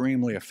proven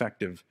extremely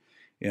effective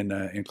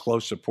in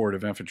close support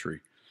of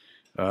infantry.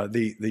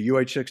 The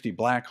UH-60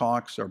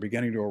 Blackhawks are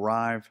beginning to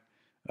arrive,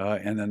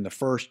 and then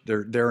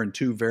they're in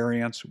two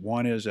variants.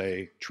 One is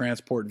a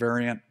transport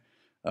variant,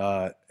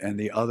 and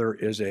the other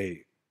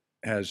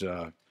has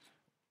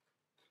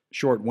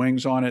short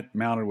wings on it,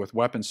 mounted with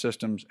weapon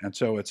systems, and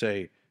so it's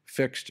a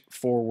fixed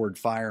forward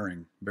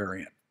firing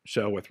variant.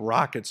 So with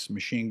rockets,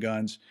 machine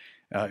guns,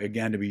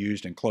 again to be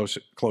used in close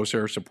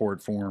air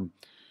support form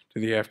to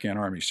the Afghan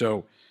army.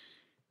 So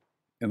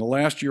in the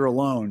last year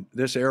alone,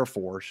 this Air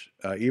Force,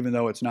 even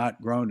though it's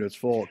not grown to its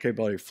full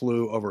capability,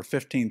 flew over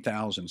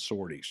 15,000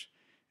 sorties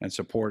in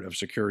support of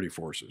security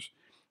forces.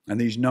 And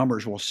these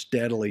numbers will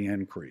steadily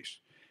increase.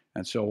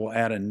 And so we'll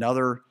add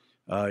another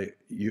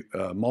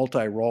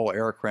multi-role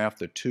aircraft,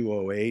 the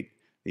 208,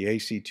 the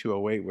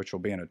AC-208, which will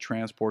be in a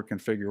transport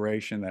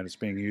configuration that is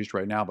being used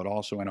right now, but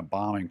also in a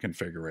bombing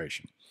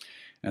configuration.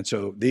 And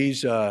so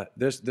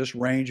this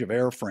range of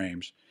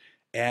airframes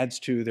adds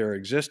to their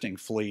existing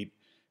fleet,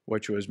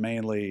 which was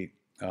mainly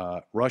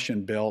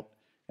Russian-built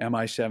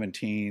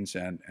Mi-17s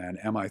and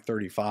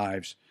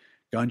Mi-35s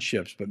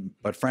gunships.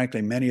 But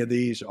frankly, many of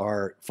these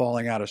are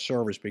falling out of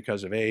service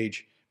because of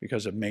age,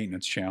 because of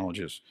maintenance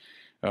challenges,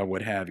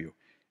 what have you.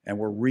 And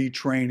we're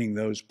retraining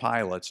those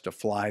pilots to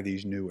fly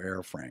these new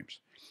airframes,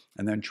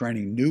 and then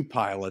training new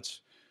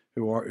pilots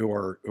who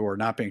are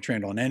not being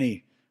trained on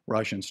any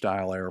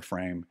Russian-style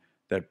airframe,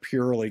 that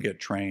purely get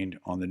trained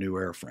on the new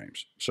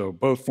airframes. So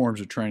both forms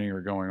of training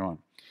are going on.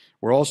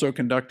 We're also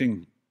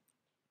conducting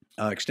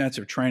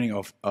extensive training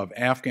of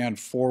Afghan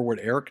forward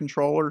air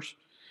controllers,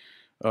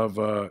 of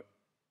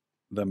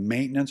the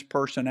maintenance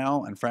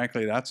personnel, and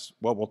frankly, that's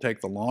what will take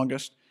the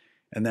longest,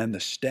 and then the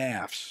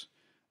staffs,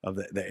 of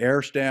the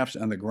air staffs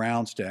and the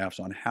ground staffs,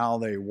 on how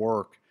they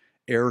work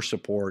air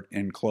support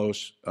in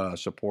close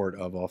support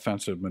of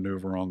offensive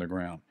maneuver on the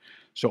ground.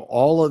 So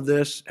all of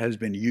this has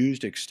been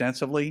used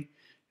extensively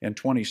in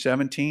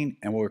 2017,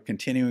 and we're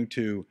continuing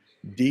to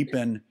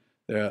deepen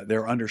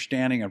their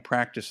understanding and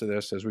practice of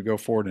this as we go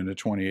forward into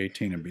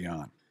 2018 and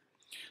beyond.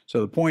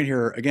 So the point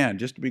here, again,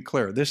 just to be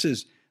clear, this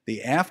is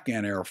the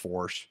Afghan Air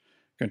Force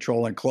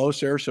controlling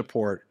close air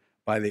support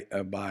by their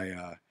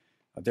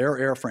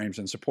airframes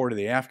in support of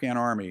the Afghan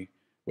Army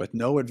with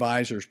no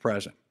advisors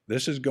present.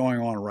 This is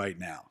going on right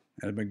now,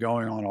 and has been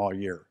going on all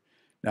year.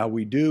 Now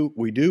we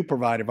do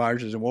provide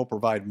advisors, and we'll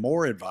provide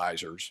more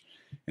advisors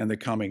in the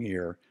coming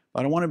year.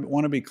 But I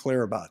want to be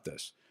clear about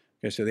this.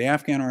 Okay, so the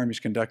Afghan Army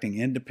is conducting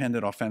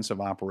independent offensive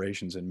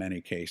operations in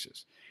many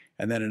cases.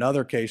 And then in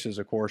other cases,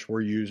 of course, we're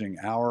using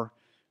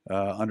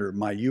under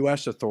my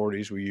U.S.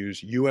 authorities, we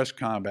use U.S.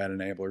 combat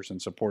enablers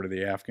in support of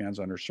the Afghans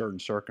under certain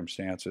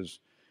circumstances.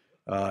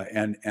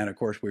 And of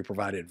course, we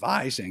provide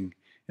advising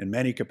in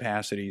many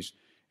capacities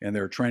in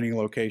their training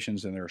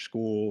locations, in their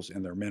schools,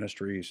 in their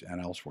ministries,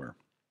 and elsewhere.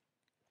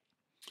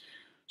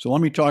 So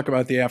let me talk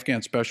about the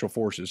Afghan Special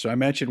Forces. So I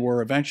mentioned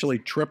we're eventually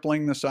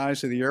tripling the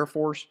size of the Air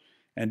Force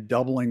and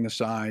doubling the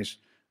size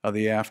of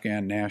the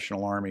Afghan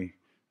National Army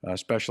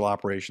Special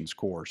Operations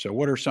Corps. So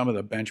what are some of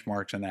the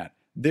benchmarks in that?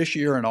 This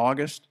year in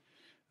August,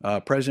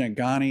 President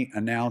Ghani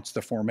announced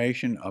the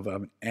formation of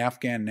an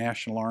Afghan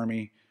National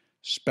Army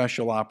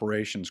Special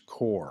Operations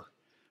Corps.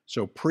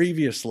 So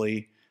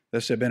previously,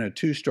 this had been a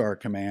 2-star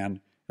command.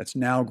 It's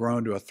now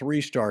grown to a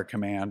 3-star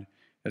command.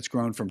 It's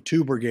grown from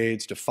 2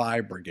 brigades to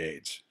 5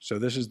 brigades. So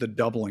this is the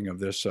doubling of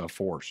this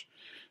force.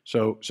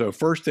 So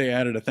first they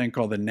added a thing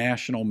called the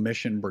National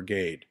Mission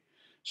Brigade.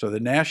 So the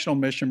National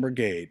Mission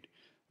Brigade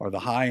are the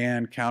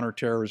high-end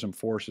counterterrorism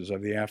forces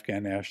of the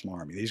Afghan National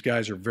Army. These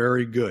guys are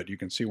very good. You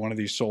can see one of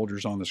these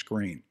soldiers on the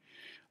screen.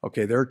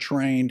 Okay, they're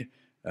trained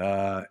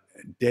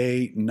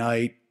day,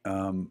 night,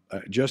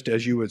 just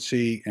as you would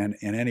see in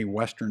any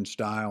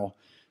Western-style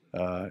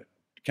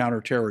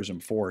counterterrorism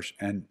force,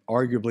 and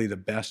arguably the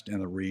best in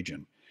the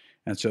region.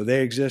 And so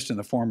they exist in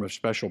the form of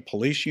special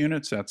police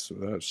units. That's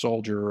the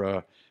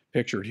soldier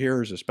pictured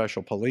here is a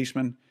special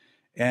policeman,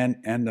 and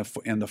in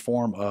the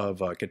form of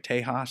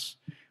Katejas,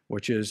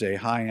 which is a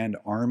high-end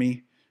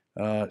Army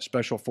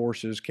special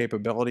forces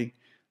capability.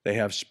 They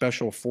have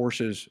special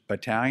forces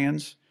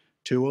battalions,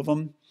 2 of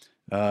them,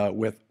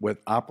 with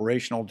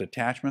operational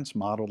detachments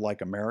modeled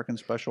like American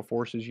special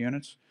forces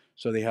units.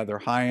 So they have their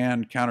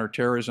high-end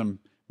counterterrorism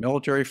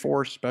military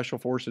force, special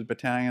forces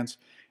battalions,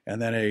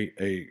 and then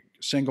a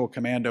single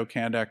commando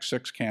Kandak,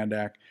 6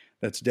 Kandak,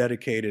 that's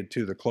dedicated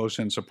to the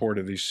close-in support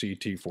of these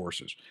CT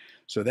forces.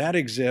 So that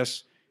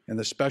exists in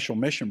the Special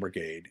Mission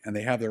Brigade, and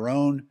they have their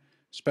own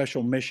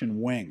Special Mission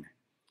Wing,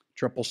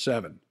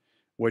 777,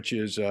 which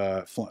is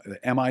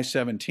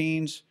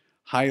Mi-17s,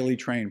 highly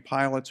trained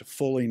pilots,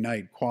 fully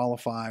night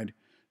qualified.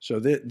 So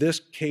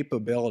this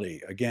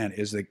capability, again,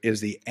 is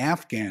the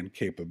Afghan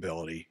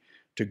capability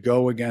to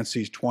go against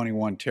these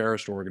 21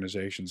 terrorist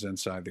organizations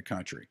inside the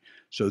country.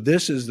 So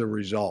this is the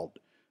result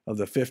of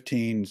the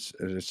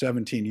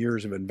 17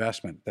 years of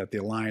investment that the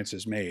alliance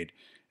has made,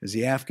 is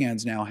the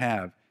Afghans now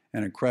have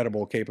an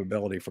incredible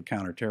capability for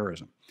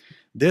counterterrorism.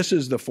 This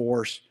is the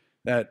force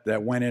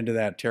that went into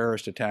that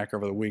terrorist attack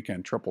over the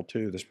weekend,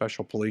 222, the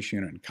Special Police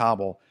Unit in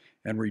Kabul,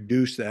 and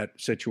reduced that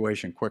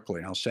situation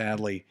quickly. Now,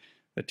 sadly,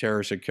 the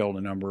terrorists had killed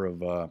a number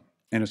of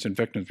innocent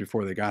victims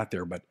before they got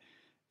there, but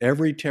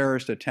every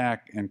terrorist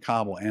attack in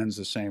Kabul ends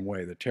the same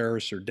way. The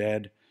terrorists are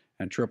dead,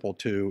 and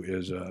 222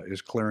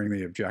 is clearing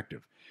the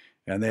objective.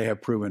 And they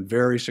have proven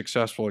very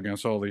successful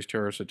against all these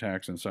terrorist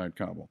attacks inside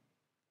Kabul.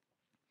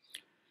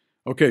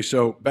 Okay,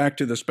 so back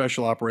to the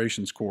Special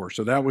Operations Corps.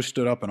 So that was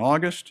stood up in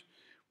August.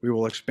 We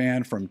will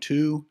expand from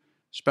 2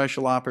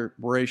 Special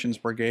Operations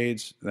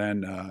Brigades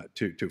then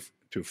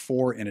to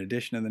 4 in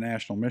addition to the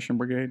National Mission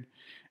Brigade.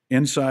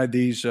 Inside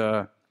these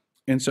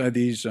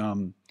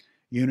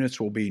units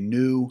will be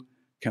new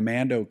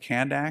commando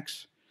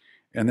Kandaks,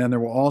 and then there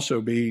will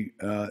also be,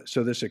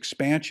 so this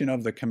expansion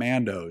of the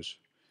commandos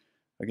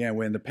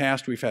Again, in the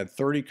past, we've had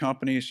 30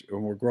 companies,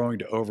 and we're growing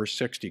to over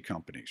 60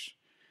 companies.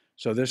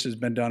 So this has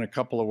been done a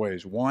couple of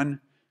ways. One,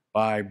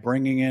 by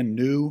bringing in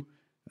new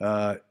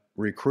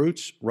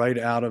recruits right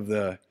out of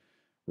the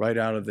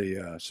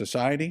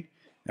society.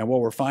 And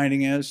what we're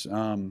finding is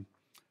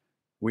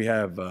we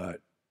have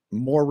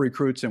more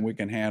recruits than we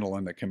can handle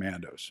in the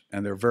commandos,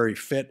 and they're very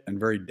fit and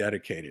very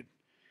dedicated.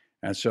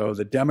 And so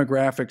the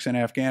demographics in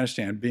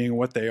Afghanistan being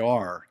what they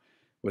are,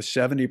 with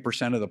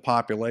 70% of the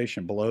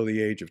population below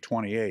the age of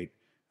 28,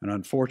 and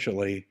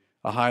unfortunately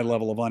a high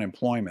level of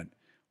unemployment,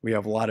 we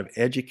have a lot of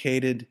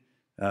educated,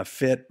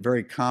 fit,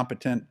 very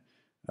competent,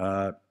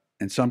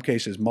 in some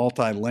cases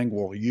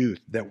multilingual youth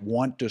that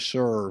want to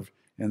serve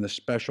in the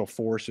special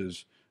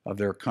forces of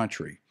their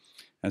country.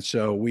 And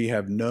so we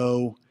have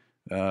no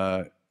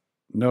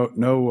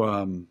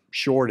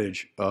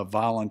shortage of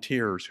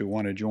volunteers who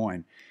want to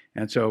join.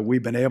 And so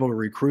we've been able to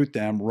recruit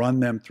them, run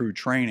them through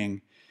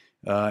training,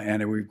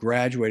 and we've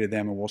graduated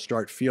them, and we'll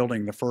start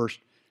fielding the first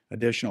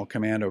additional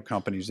commando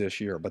companies this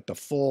year. But the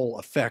full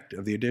effect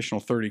of the additional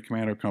 30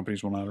 commando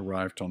companies will not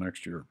arrive till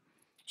next year.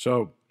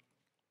 So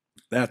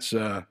that's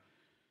the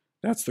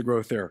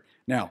growth there.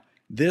 Now,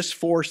 this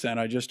force then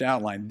I just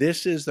outlined,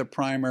 this is the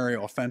primary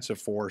offensive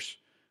force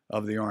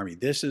of the Army.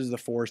 This is the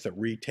force that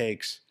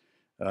retakes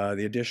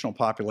the additional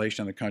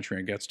population in the country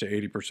and gets to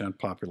 80%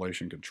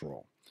 population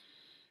control.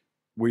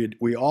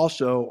 We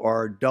also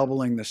are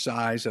doubling the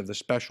size of the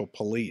special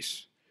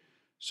police.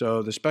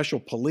 So the special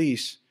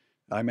police,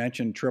 I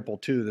mentioned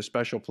 222, the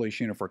special police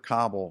unit for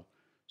Kabul,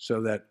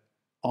 so that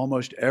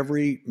almost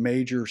every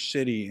major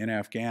city in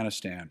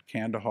Afghanistan,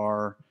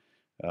 Kandahar,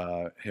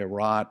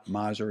 Herat,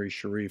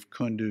 Mazar-e-Sharif,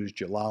 Kunduz,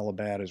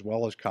 Jalalabad, as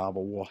well as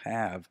Kabul, will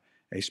have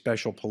a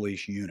special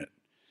police unit.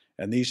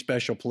 And these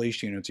special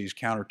police units, these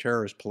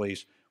counter-terrorist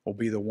police, will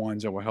be the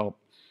ones that will help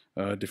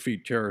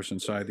defeat terrorists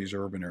inside these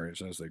urban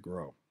areas as they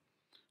grow.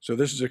 So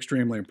this is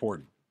extremely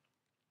important.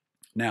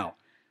 Now,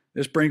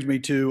 this brings me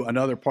to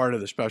another part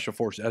of the Special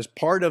Forces. As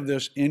part of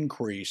this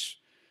increase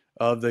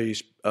of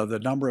the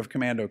number of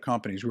commando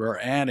companies, we are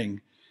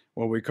adding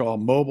what we call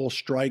mobile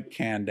strike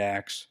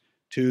Kandaks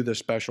to the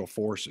Special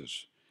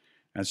Forces.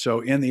 And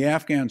so in the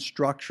Afghan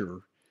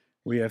structure,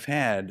 we have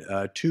had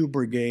 2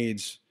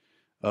 brigades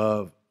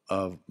of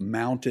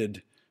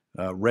mounted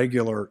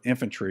regular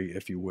infantry,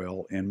 if you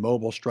will, in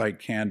mobile strike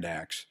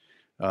Kandaks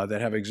that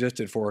have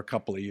existed for a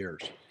couple of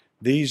years.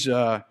 These,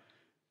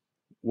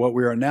 what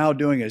we are now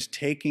doing is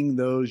taking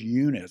those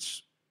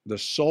units. The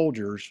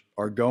soldiers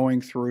are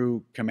going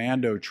through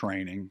commando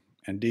training.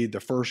 Indeed, the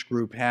first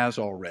group has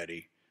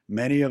already.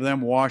 Many of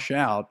them wash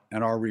out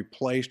and are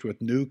replaced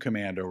with new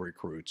commando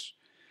recruits.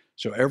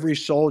 So every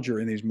soldier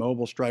in these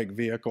mobile strike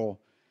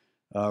vehicle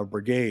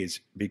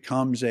brigades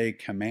becomes a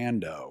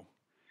commando.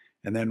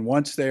 And then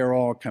once they are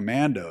all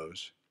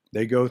commandos,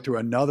 they go through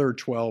another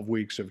 12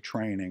 weeks of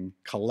training,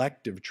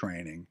 collective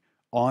training,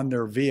 on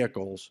their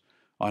vehicles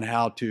on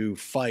how to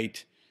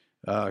fight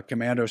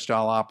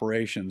commando-style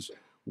operations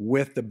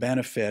with the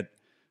benefit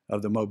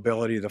of the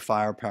mobility, the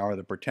firepower,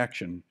 the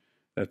protection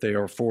that they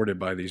are afforded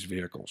by these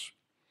vehicles.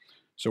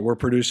 So we're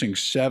producing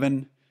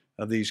 7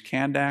 of these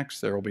Kandaks.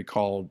 They will be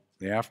called,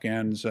 the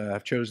Afghans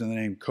have chosen the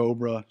name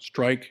Cobra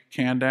Strike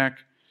Kandak.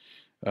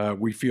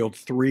 We field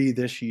 3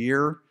 this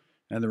year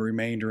and the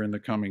remainder in the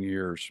coming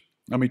years.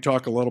 Let me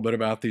talk a little bit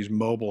about these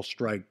mobile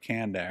strike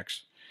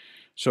Kandaks.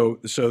 So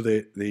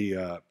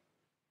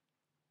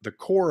the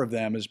core of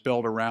them is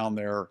built around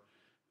their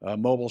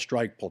mobile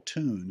strike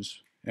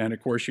platoons. And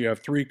of course, you have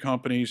 3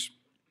 companies,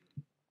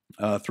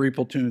 3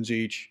 platoons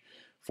each,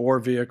 4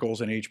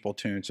 vehicles in each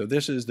platoon. So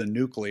this is the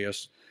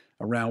nucleus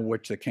around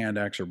which the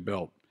Kandaks are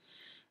built.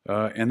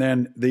 And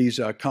then these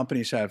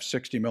companies have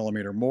 60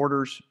 millimeter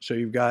mortars. So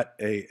you've got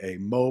a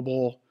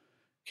mobile,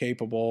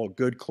 capable,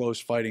 good close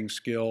fighting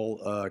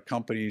skill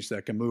companies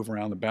that can move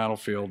around the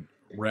battlefield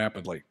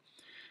rapidly.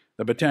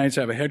 The battalions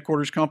have a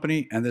headquarters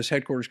company, and this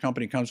headquarters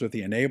company comes with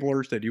the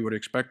enablers that you would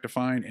expect to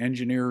find: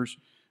 engineers,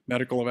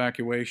 medical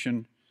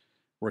evacuation,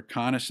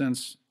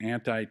 reconnaissance,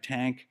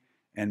 anti-tank,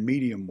 and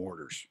medium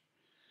mortars.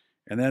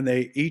 And then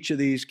each of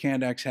these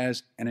Kandaks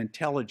has an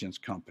intelligence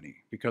company,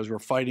 because we're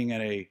fighting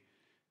in a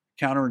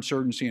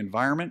counterinsurgency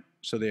environment.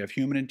 So they have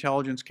human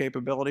intelligence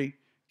capability,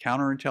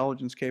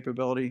 counterintelligence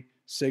capability,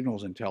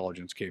 signals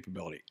intelligence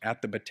capability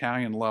at the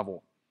battalion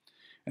level.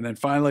 And then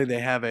finally, they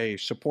have a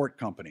support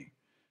company,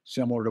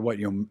 similar to what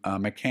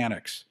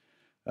mechanics,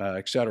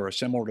 et cetera,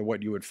 similar to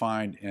what you would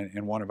find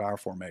in one of our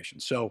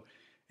formations. So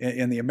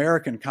in the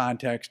American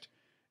context,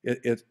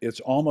 it's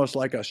almost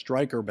like a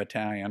striker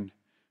battalion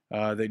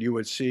that you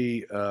would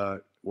see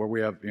where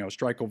we have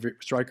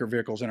striker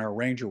vehicles in our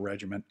Ranger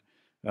Regiment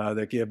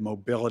that give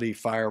mobility,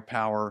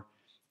 firepower,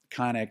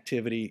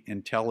 connectivity,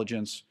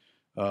 intelligence,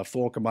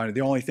 full combined.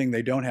 The only thing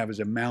they don't have is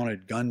a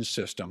mounted gun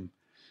system.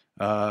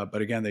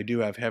 But again, they do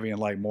have heavy and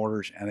light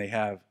mortars, and they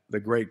have the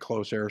great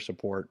close air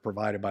support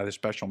provided by the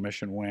Special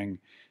Mission Wing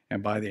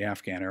and by the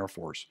Afghan Air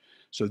Force.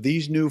 So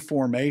these new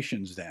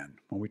formations then,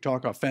 when we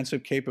talk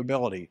offensive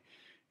capability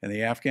in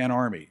the Afghan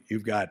Army,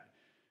 you've got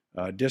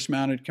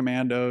dismounted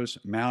commandos,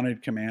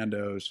 mounted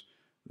commandos,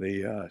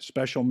 the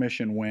Special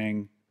Mission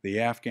Wing, the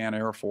Afghan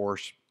Air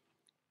Force,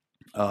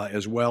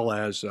 as well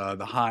as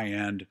the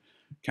high-end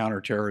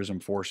counterterrorism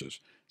forces.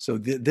 So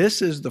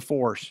this is the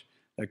force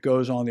that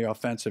goes on the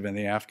offensive in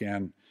the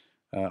Afghan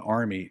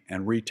army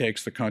and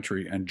retakes the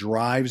country and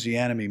drives the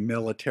enemy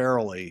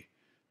militarily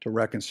to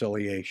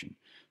reconciliation.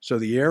 So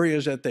the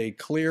areas that they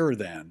clear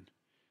then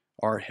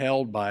are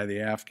held by the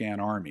Afghan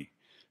army.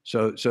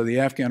 So the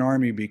Afghan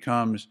army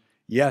becomes,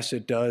 yes,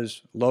 it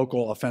does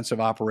local offensive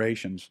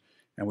operations,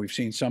 and we've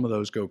seen some of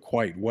those go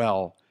quite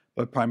well,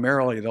 but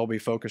primarily they'll be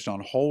focused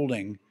on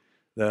holding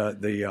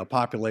the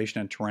population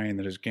and terrain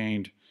that is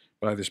gained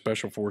by the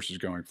special forces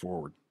going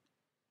forward.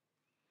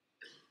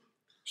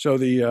 So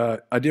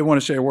I did want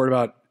to say a word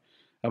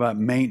about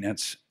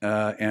maintenance,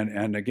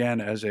 and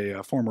again, as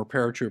a former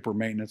paratrooper,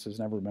 maintenance has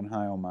never been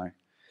high on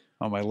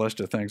my list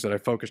of things that I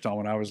focused on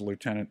when I was a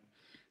lieutenant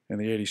in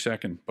the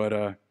 82nd.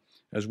 But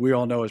as we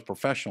all know as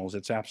professionals,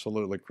 it's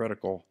absolutely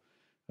critical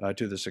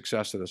to the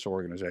success of this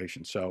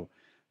organization. So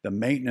the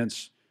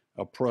maintenance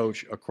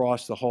approach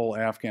across the whole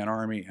Afghan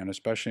army, and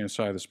especially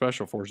inside the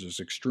special forces, is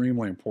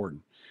extremely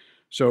important.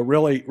 So it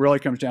really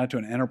comes down to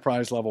an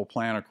enterprise level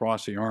plan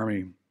across the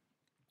army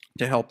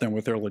to help them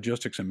with their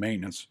logistics and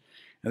maintenance.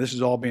 And this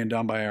is all being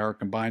done by our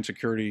Combined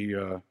Security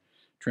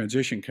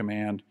Transition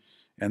Command.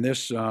 And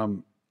this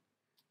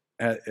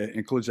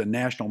includes a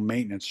national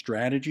maintenance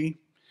strategy,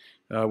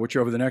 which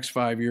over the next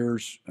 5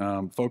 years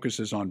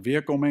focuses on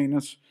vehicle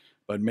maintenance,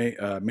 but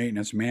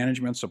maintenance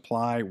management,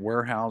 supply,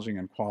 warehousing,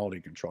 and quality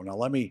control. Now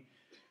let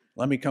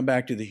me come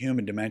back to the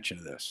human dimension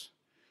of this.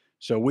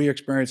 So we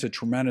experienced a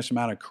tremendous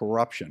amount of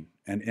corruption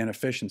and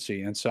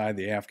inefficiency inside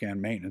the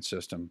Afghan maintenance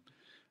system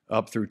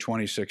up through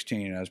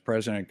 2016. As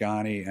President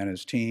Ghani and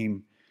his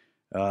team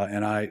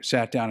and I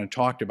sat down and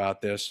talked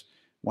about this,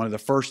 one of the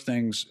first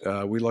things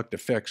we looked to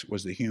fix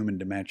was the human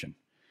dimension.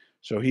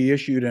 So he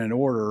issued an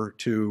order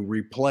to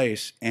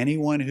replace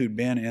anyone who'd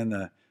been in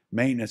the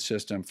maintenance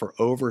system for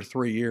over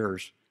 3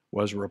 years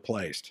was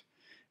replaced.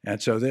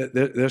 And so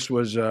this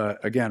was,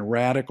 again,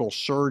 radical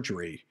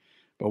surgery.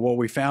 But what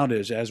we found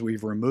is as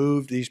we've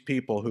removed these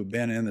people who've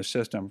been in the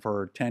system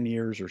for 10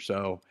 years or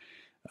so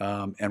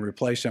and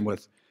replaced them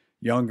with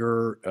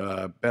younger,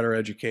 better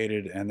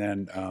educated, and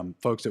then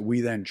folks that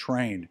we then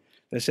trained,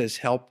 this has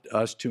helped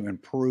us to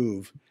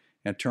improve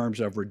in terms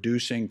of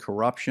reducing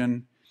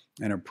corruption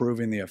and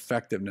improving the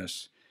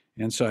effectiveness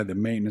inside the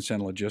maintenance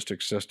and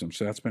logistics system.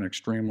 So that's been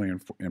extremely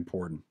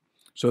important.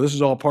 So this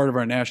is all part of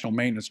our national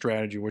maintenance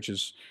strategy, which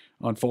is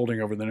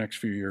unfolding over the next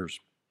few years.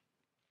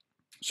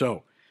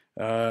 So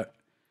to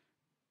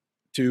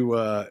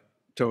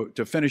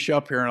finish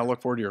up here, and I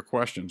look forward to your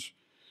questions.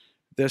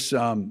 This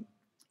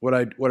what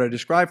I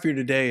described for you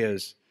today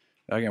is,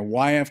 again,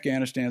 why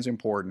Afghanistan is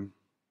important,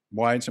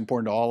 why it's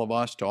important to all of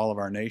us, to all of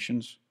our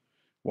nations,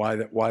 why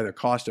the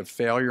cost of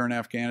failure in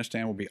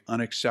Afghanistan will be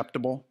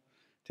unacceptable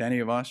to any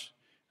of us,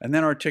 and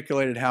then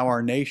articulated how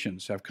our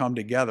nations have come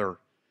together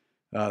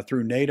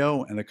through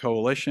NATO and the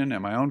coalition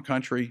and my own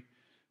country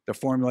to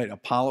formulate a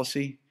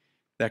policy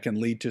that can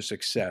lead to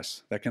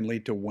success, that can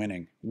lead to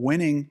winning.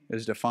 Winning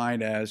is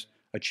defined as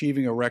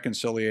achieving a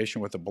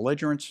reconciliation with the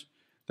belligerents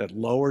that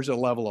lowers the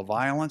level of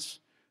violence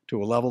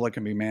to a level that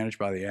can be managed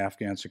by the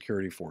Afghan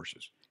security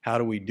forces. How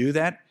do we do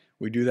that?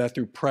 We do that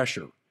through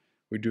pressure.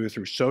 We do it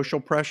through social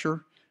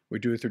pressure. We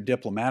do it through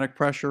diplomatic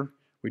pressure.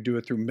 We do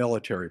it through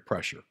military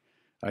pressure.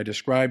 I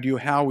described to you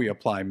how we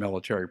apply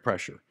military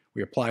pressure.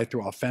 We apply it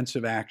through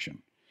offensive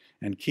action.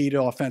 And key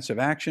to offensive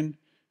action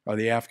are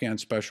the Afghan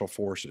special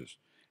forces.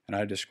 And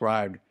I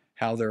described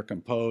how they're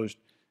composed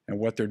and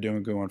what they're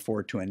doing going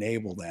forward to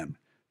enable them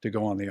to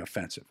go on the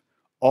offensive.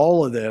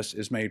 All of this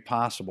is made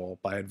possible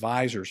by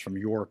advisors from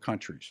your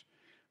countries.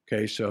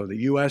 Okay, so the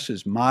U.S.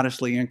 is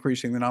modestly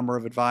increasing the number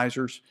of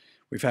advisors.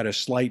 We've had a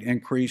slight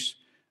increase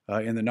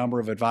in the number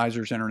of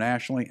advisors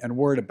internationally, and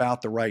we're at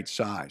about the right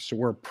size. So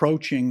we're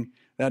approaching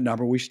that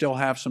number. We still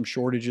have some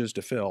shortages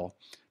to fill,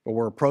 but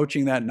we're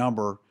approaching that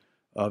number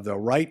of the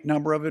right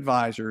number of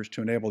advisors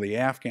to enable the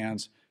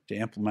Afghans to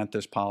implement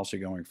this policy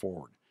going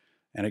forward.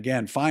 And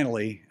again,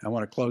 finally, I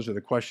want to close with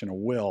a question of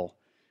will.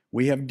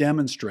 We have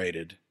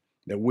demonstrated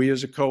that we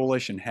as a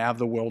coalition have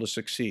the will to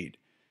succeed.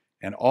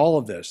 And all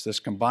of this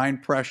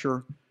combined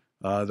pressure,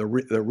 the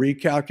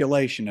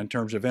recalculation in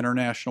terms of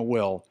international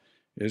will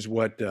is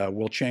what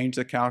will change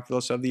the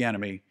calculus of the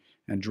enemy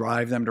and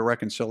drive them to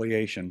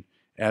reconciliation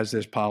as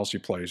this policy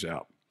plays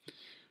out.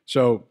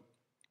 So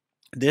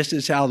this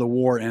is how the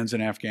war ends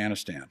in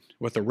Afghanistan,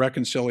 with the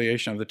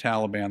reconciliation of the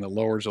Taliban that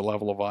lowers the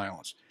level of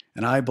violence.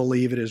 And I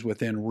believe it is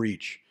within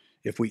reach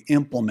if we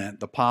implement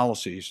the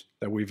policies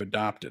that we've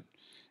adopted,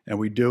 and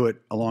we do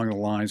it along the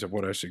lines of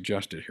what I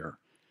suggested here.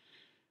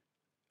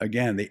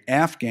 Again, the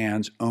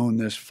Afghans own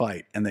this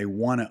fight, and they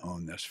want to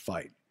own this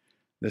fight.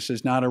 This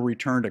is not a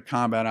return to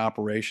combat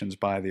operations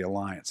by the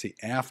alliance. The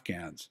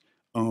Afghans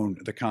own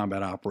the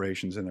combat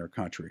operations in their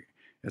country.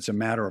 It's a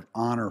matter of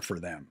honor for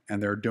them,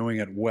 and they're doing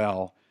it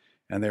well,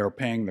 and they are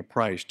paying the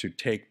price to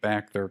take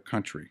back their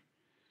country.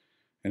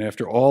 And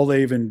after all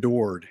they've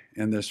endured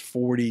in this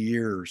 40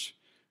 years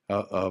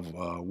of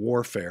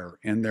warfare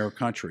in their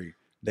country,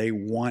 they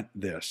want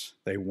this.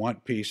 They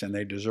want peace and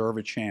they deserve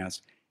a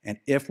chance. And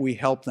if we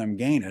help them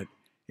gain it,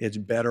 it's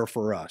better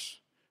for us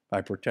by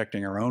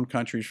protecting our own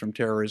countries from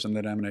terrorism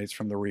that emanates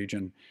from the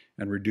region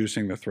and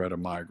reducing the threat of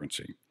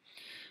migrancy.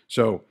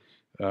 So,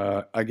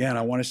 again,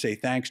 I want to say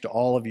thanks to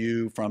all of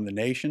you from the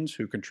nations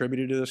who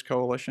contributed to this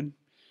coalition.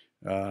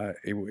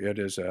 It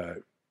is a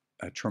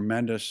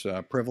tremendous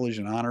privilege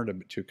and honor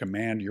to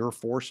command your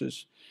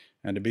forces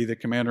and to be the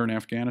commander in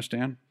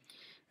Afghanistan.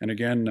 And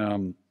again,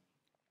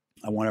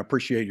 I want to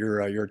appreciate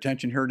your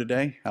attention here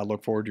today. I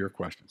look forward to your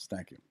questions.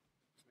 Thank you.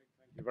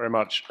 Thank you very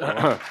much.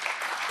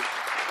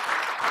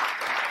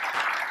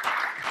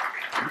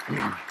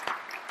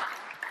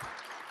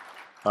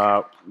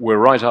 We're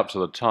right up to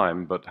the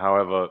time, but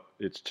however,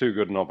 it's too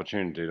good an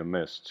opportunity to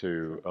miss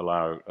to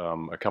allow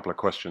a couple of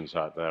questions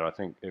out there. I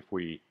think if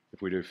we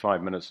do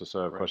 5 minutes or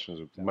so of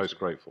questions, we're most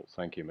grateful.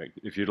 Thank you, Mick.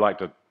 If you'd like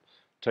to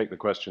take the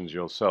questions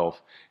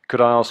yourself, could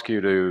I ask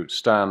you to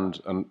stand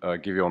and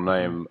give your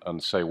name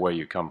and say where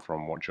you come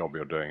from, what job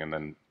you're doing, and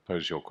then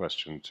pose your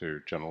question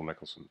to General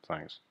Nicholson.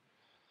 Thanks.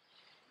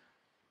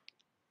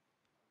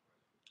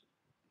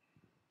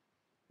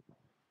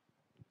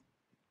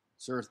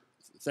 Sir,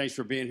 thanks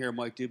for being here.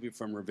 Mike Doobie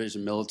from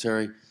Revision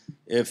Military.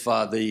 If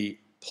the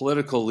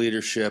political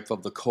leadership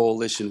of the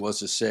coalition was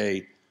to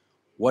say,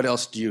 what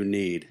else do you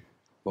need,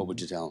 what would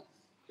you tell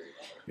them?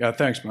 Yeah,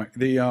 thanks, Mike.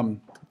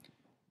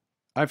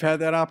 I've had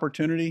that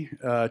opportunity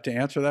to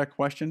answer that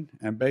question,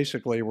 and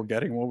basically we're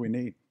getting what we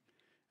need.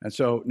 And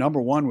so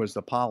number one was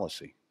the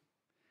policy.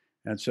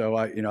 And so,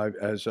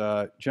 as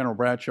General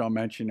Bradshaw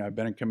mentioned, I've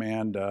been in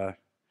command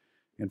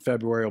in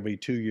February, will be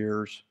 2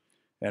 years,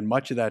 and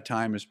much of that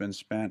time has been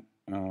spent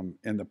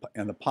in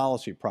the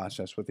policy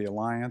process with the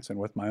alliance and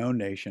with my own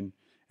nation.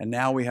 And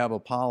now we have a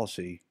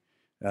policy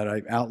that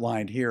I've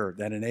outlined here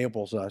that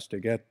enables us to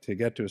get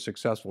to a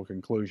successful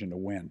conclusion to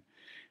win.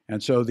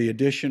 And so the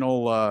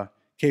additional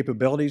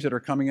capabilities that are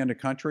coming into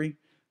country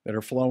that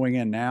are flowing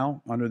in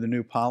now under the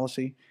new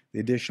policy, the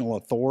additional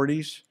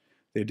authorities,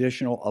 the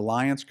additional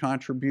alliance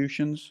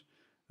contributions,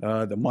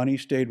 the money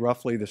stayed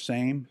roughly the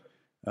same,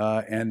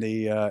 and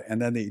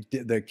then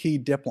the key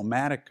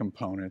diplomatic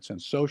components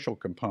and social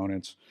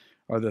components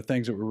are the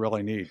things that we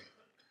really need.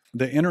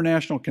 The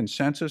international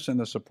consensus and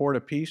the support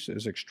of peace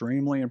is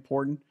extremely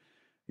important.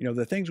 You know,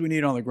 the things we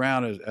need on the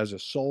ground as a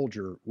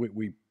soldier,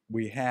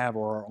 we have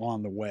or are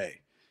on the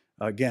way.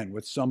 Again,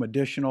 with some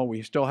additional,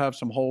 we still have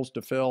some holes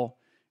to fill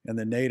in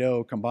the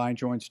NATO Combined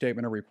Joint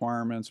Statement of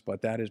Requirements,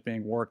 but that is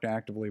being worked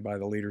actively by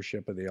the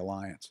leadership of the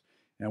alliance,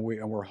 and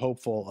we're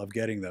hopeful of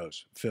getting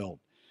those filled.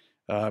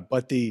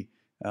 But the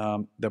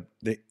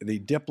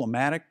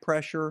diplomatic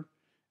pressure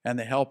and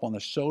the help on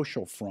the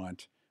social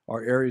front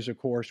are areas, of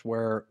course,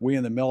 where we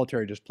in the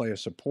military just play a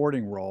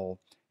supporting role,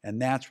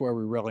 and that's where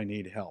we really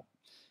need help.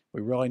 We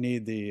really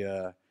need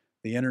the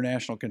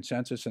international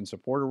consensus and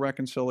support of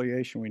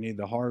reconciliation. We need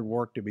the hard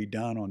work to be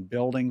done on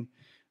building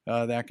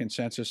that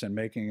consensus and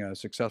making a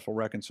successful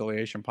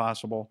reconciliation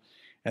possible.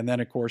 And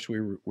then, of course, we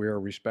are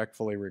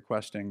respectfully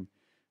requesting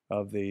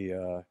of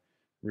the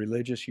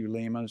religious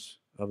ulemas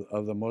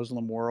of the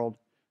Muslim world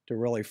to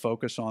really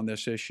focus on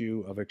this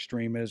issue of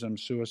extremism,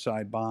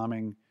 suicide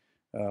bombing,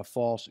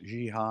 false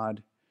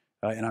jihad,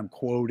 and I'm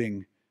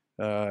quoting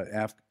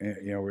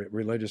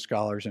religious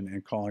scholars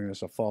and calling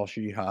this a false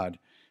jihad.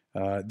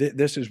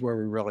 This is where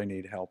we really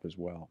need help as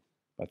well.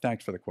 But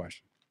thanks for the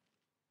question.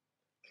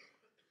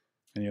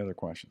 Any other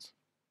questions?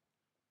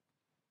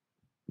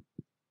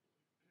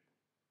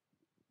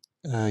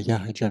 Yeah,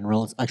 hi,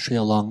 General. It's actually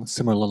along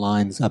similar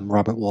lines. I'm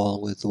Robert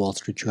Wall with the Wall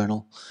Street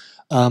Journal.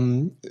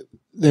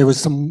 There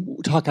was some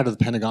talk out of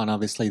the Pentagon,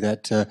 obviously,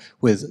 that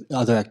with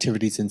other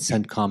activities in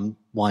CENTCOM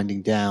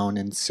winding down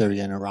in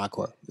Syria and Iraq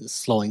or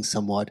slowing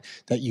somewhat,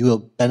 that you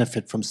will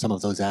benefit from some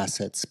of those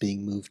assets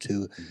being moved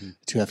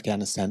to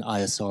Afghanistan,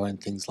 ISR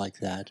and things like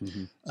that.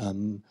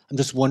 I'm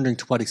just wondering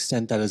to what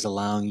extent that is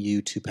allowing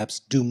you to perhaps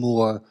do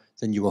more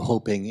than you were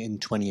hoping in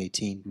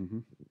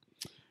 2018.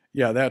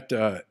 Yeah,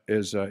 that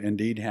is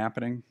indeed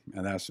happening,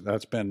 and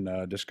that's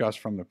been discussed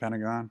from the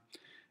Pentagon.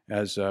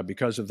 As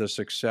because of the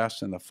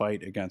success in the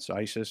fight against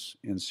ISIS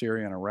in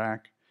Syria and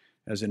Iraq,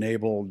 has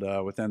enabled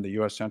within the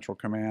U.S. Central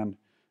Command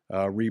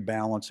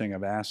rebalancing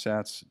of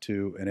assets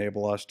to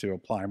enable us to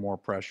apply more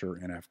pressure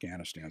in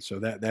Afghanistan. So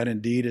that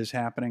indeed is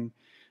happening,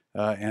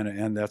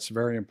 and that's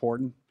very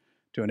important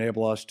to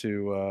enable us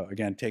to,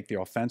 again, take the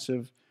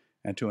offensive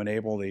and to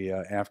enable the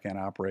Afghan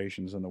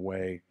operations in the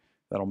way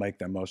that'll make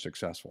them most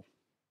successful.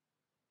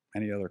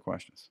 Any other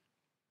questions?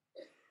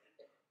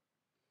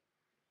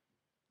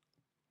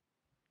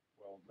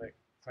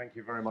 Thank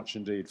you very much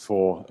indeed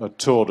for a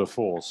tour de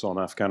force on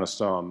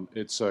Afghanistan.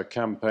 It's a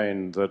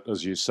campaign that,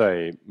 as you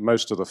say,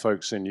 most of the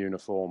folks in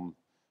uniform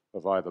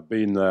have either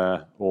been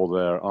there or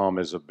their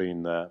armies have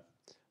been there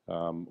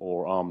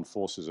or armed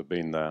forces have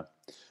been there.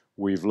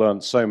 We've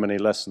learned so many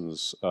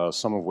lessons,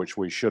 some of which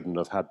we shouldn't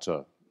have had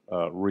to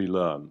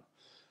relearn.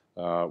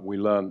 we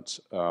learnt,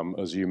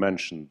 as you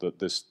mentioned, that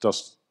this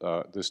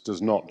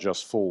does not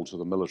just fall to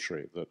the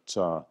military,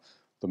 that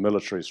the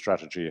military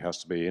strategy has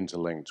to be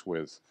interlinked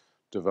with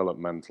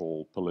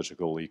developmental,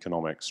 political,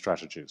 economic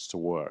strategies to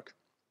work.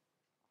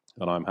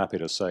 And I'm happy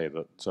to say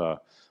that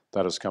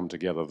that has come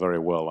together very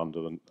well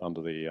under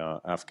the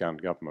Afghan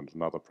government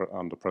and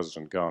under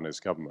President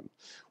Ghani's government.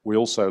 We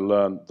also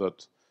learned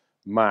that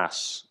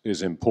mass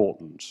is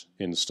important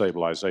in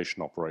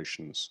stabilization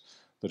operations,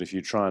 that if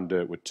you try and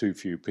do it with too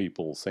few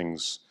people,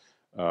 things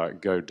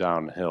go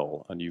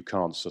downhill and you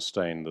can't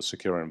sustain the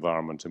secure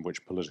environment in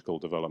which political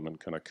development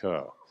can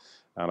occur.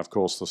 And of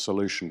course, the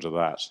solution to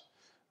that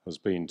has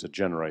been to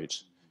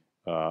generate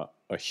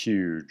a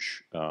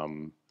huge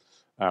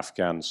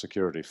Afghan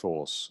security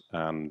force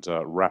and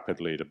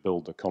rapidly to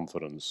build the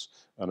confidence.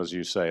 And as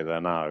you say, they're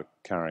now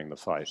carrying the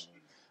fight.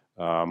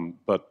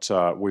 But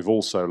we've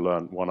also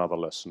learned one other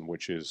lesson,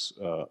 which is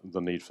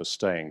the need for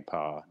staying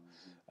power.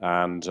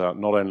 And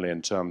not only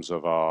in terms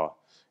of our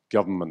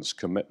government's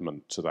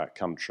commitment to that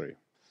country,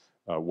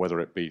 whether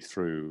it be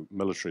through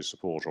military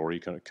support or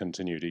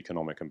continued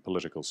economic and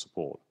political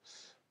support,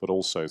 but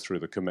also through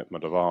the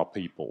commitment of our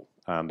people.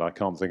 And I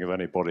can't think of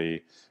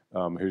anybody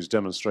who's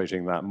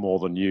demonstrating that more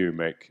than you,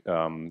 Mick.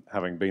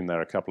 Having been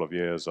there a couple of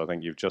years, I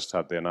think you've just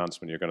had the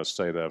announcement you're going to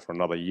stay there for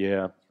another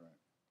year.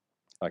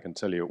 I can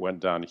tell you it went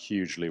down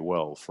hugely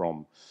well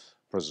from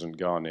President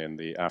Ghani and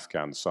the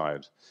Afghan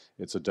side.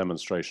 It's a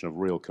demonstration of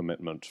real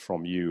commitment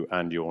from you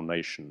and your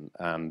nation.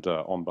 And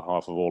on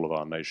behalf of all of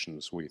our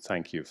nations, we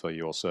thank you for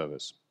your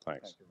service.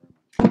 Thanks. Thank you.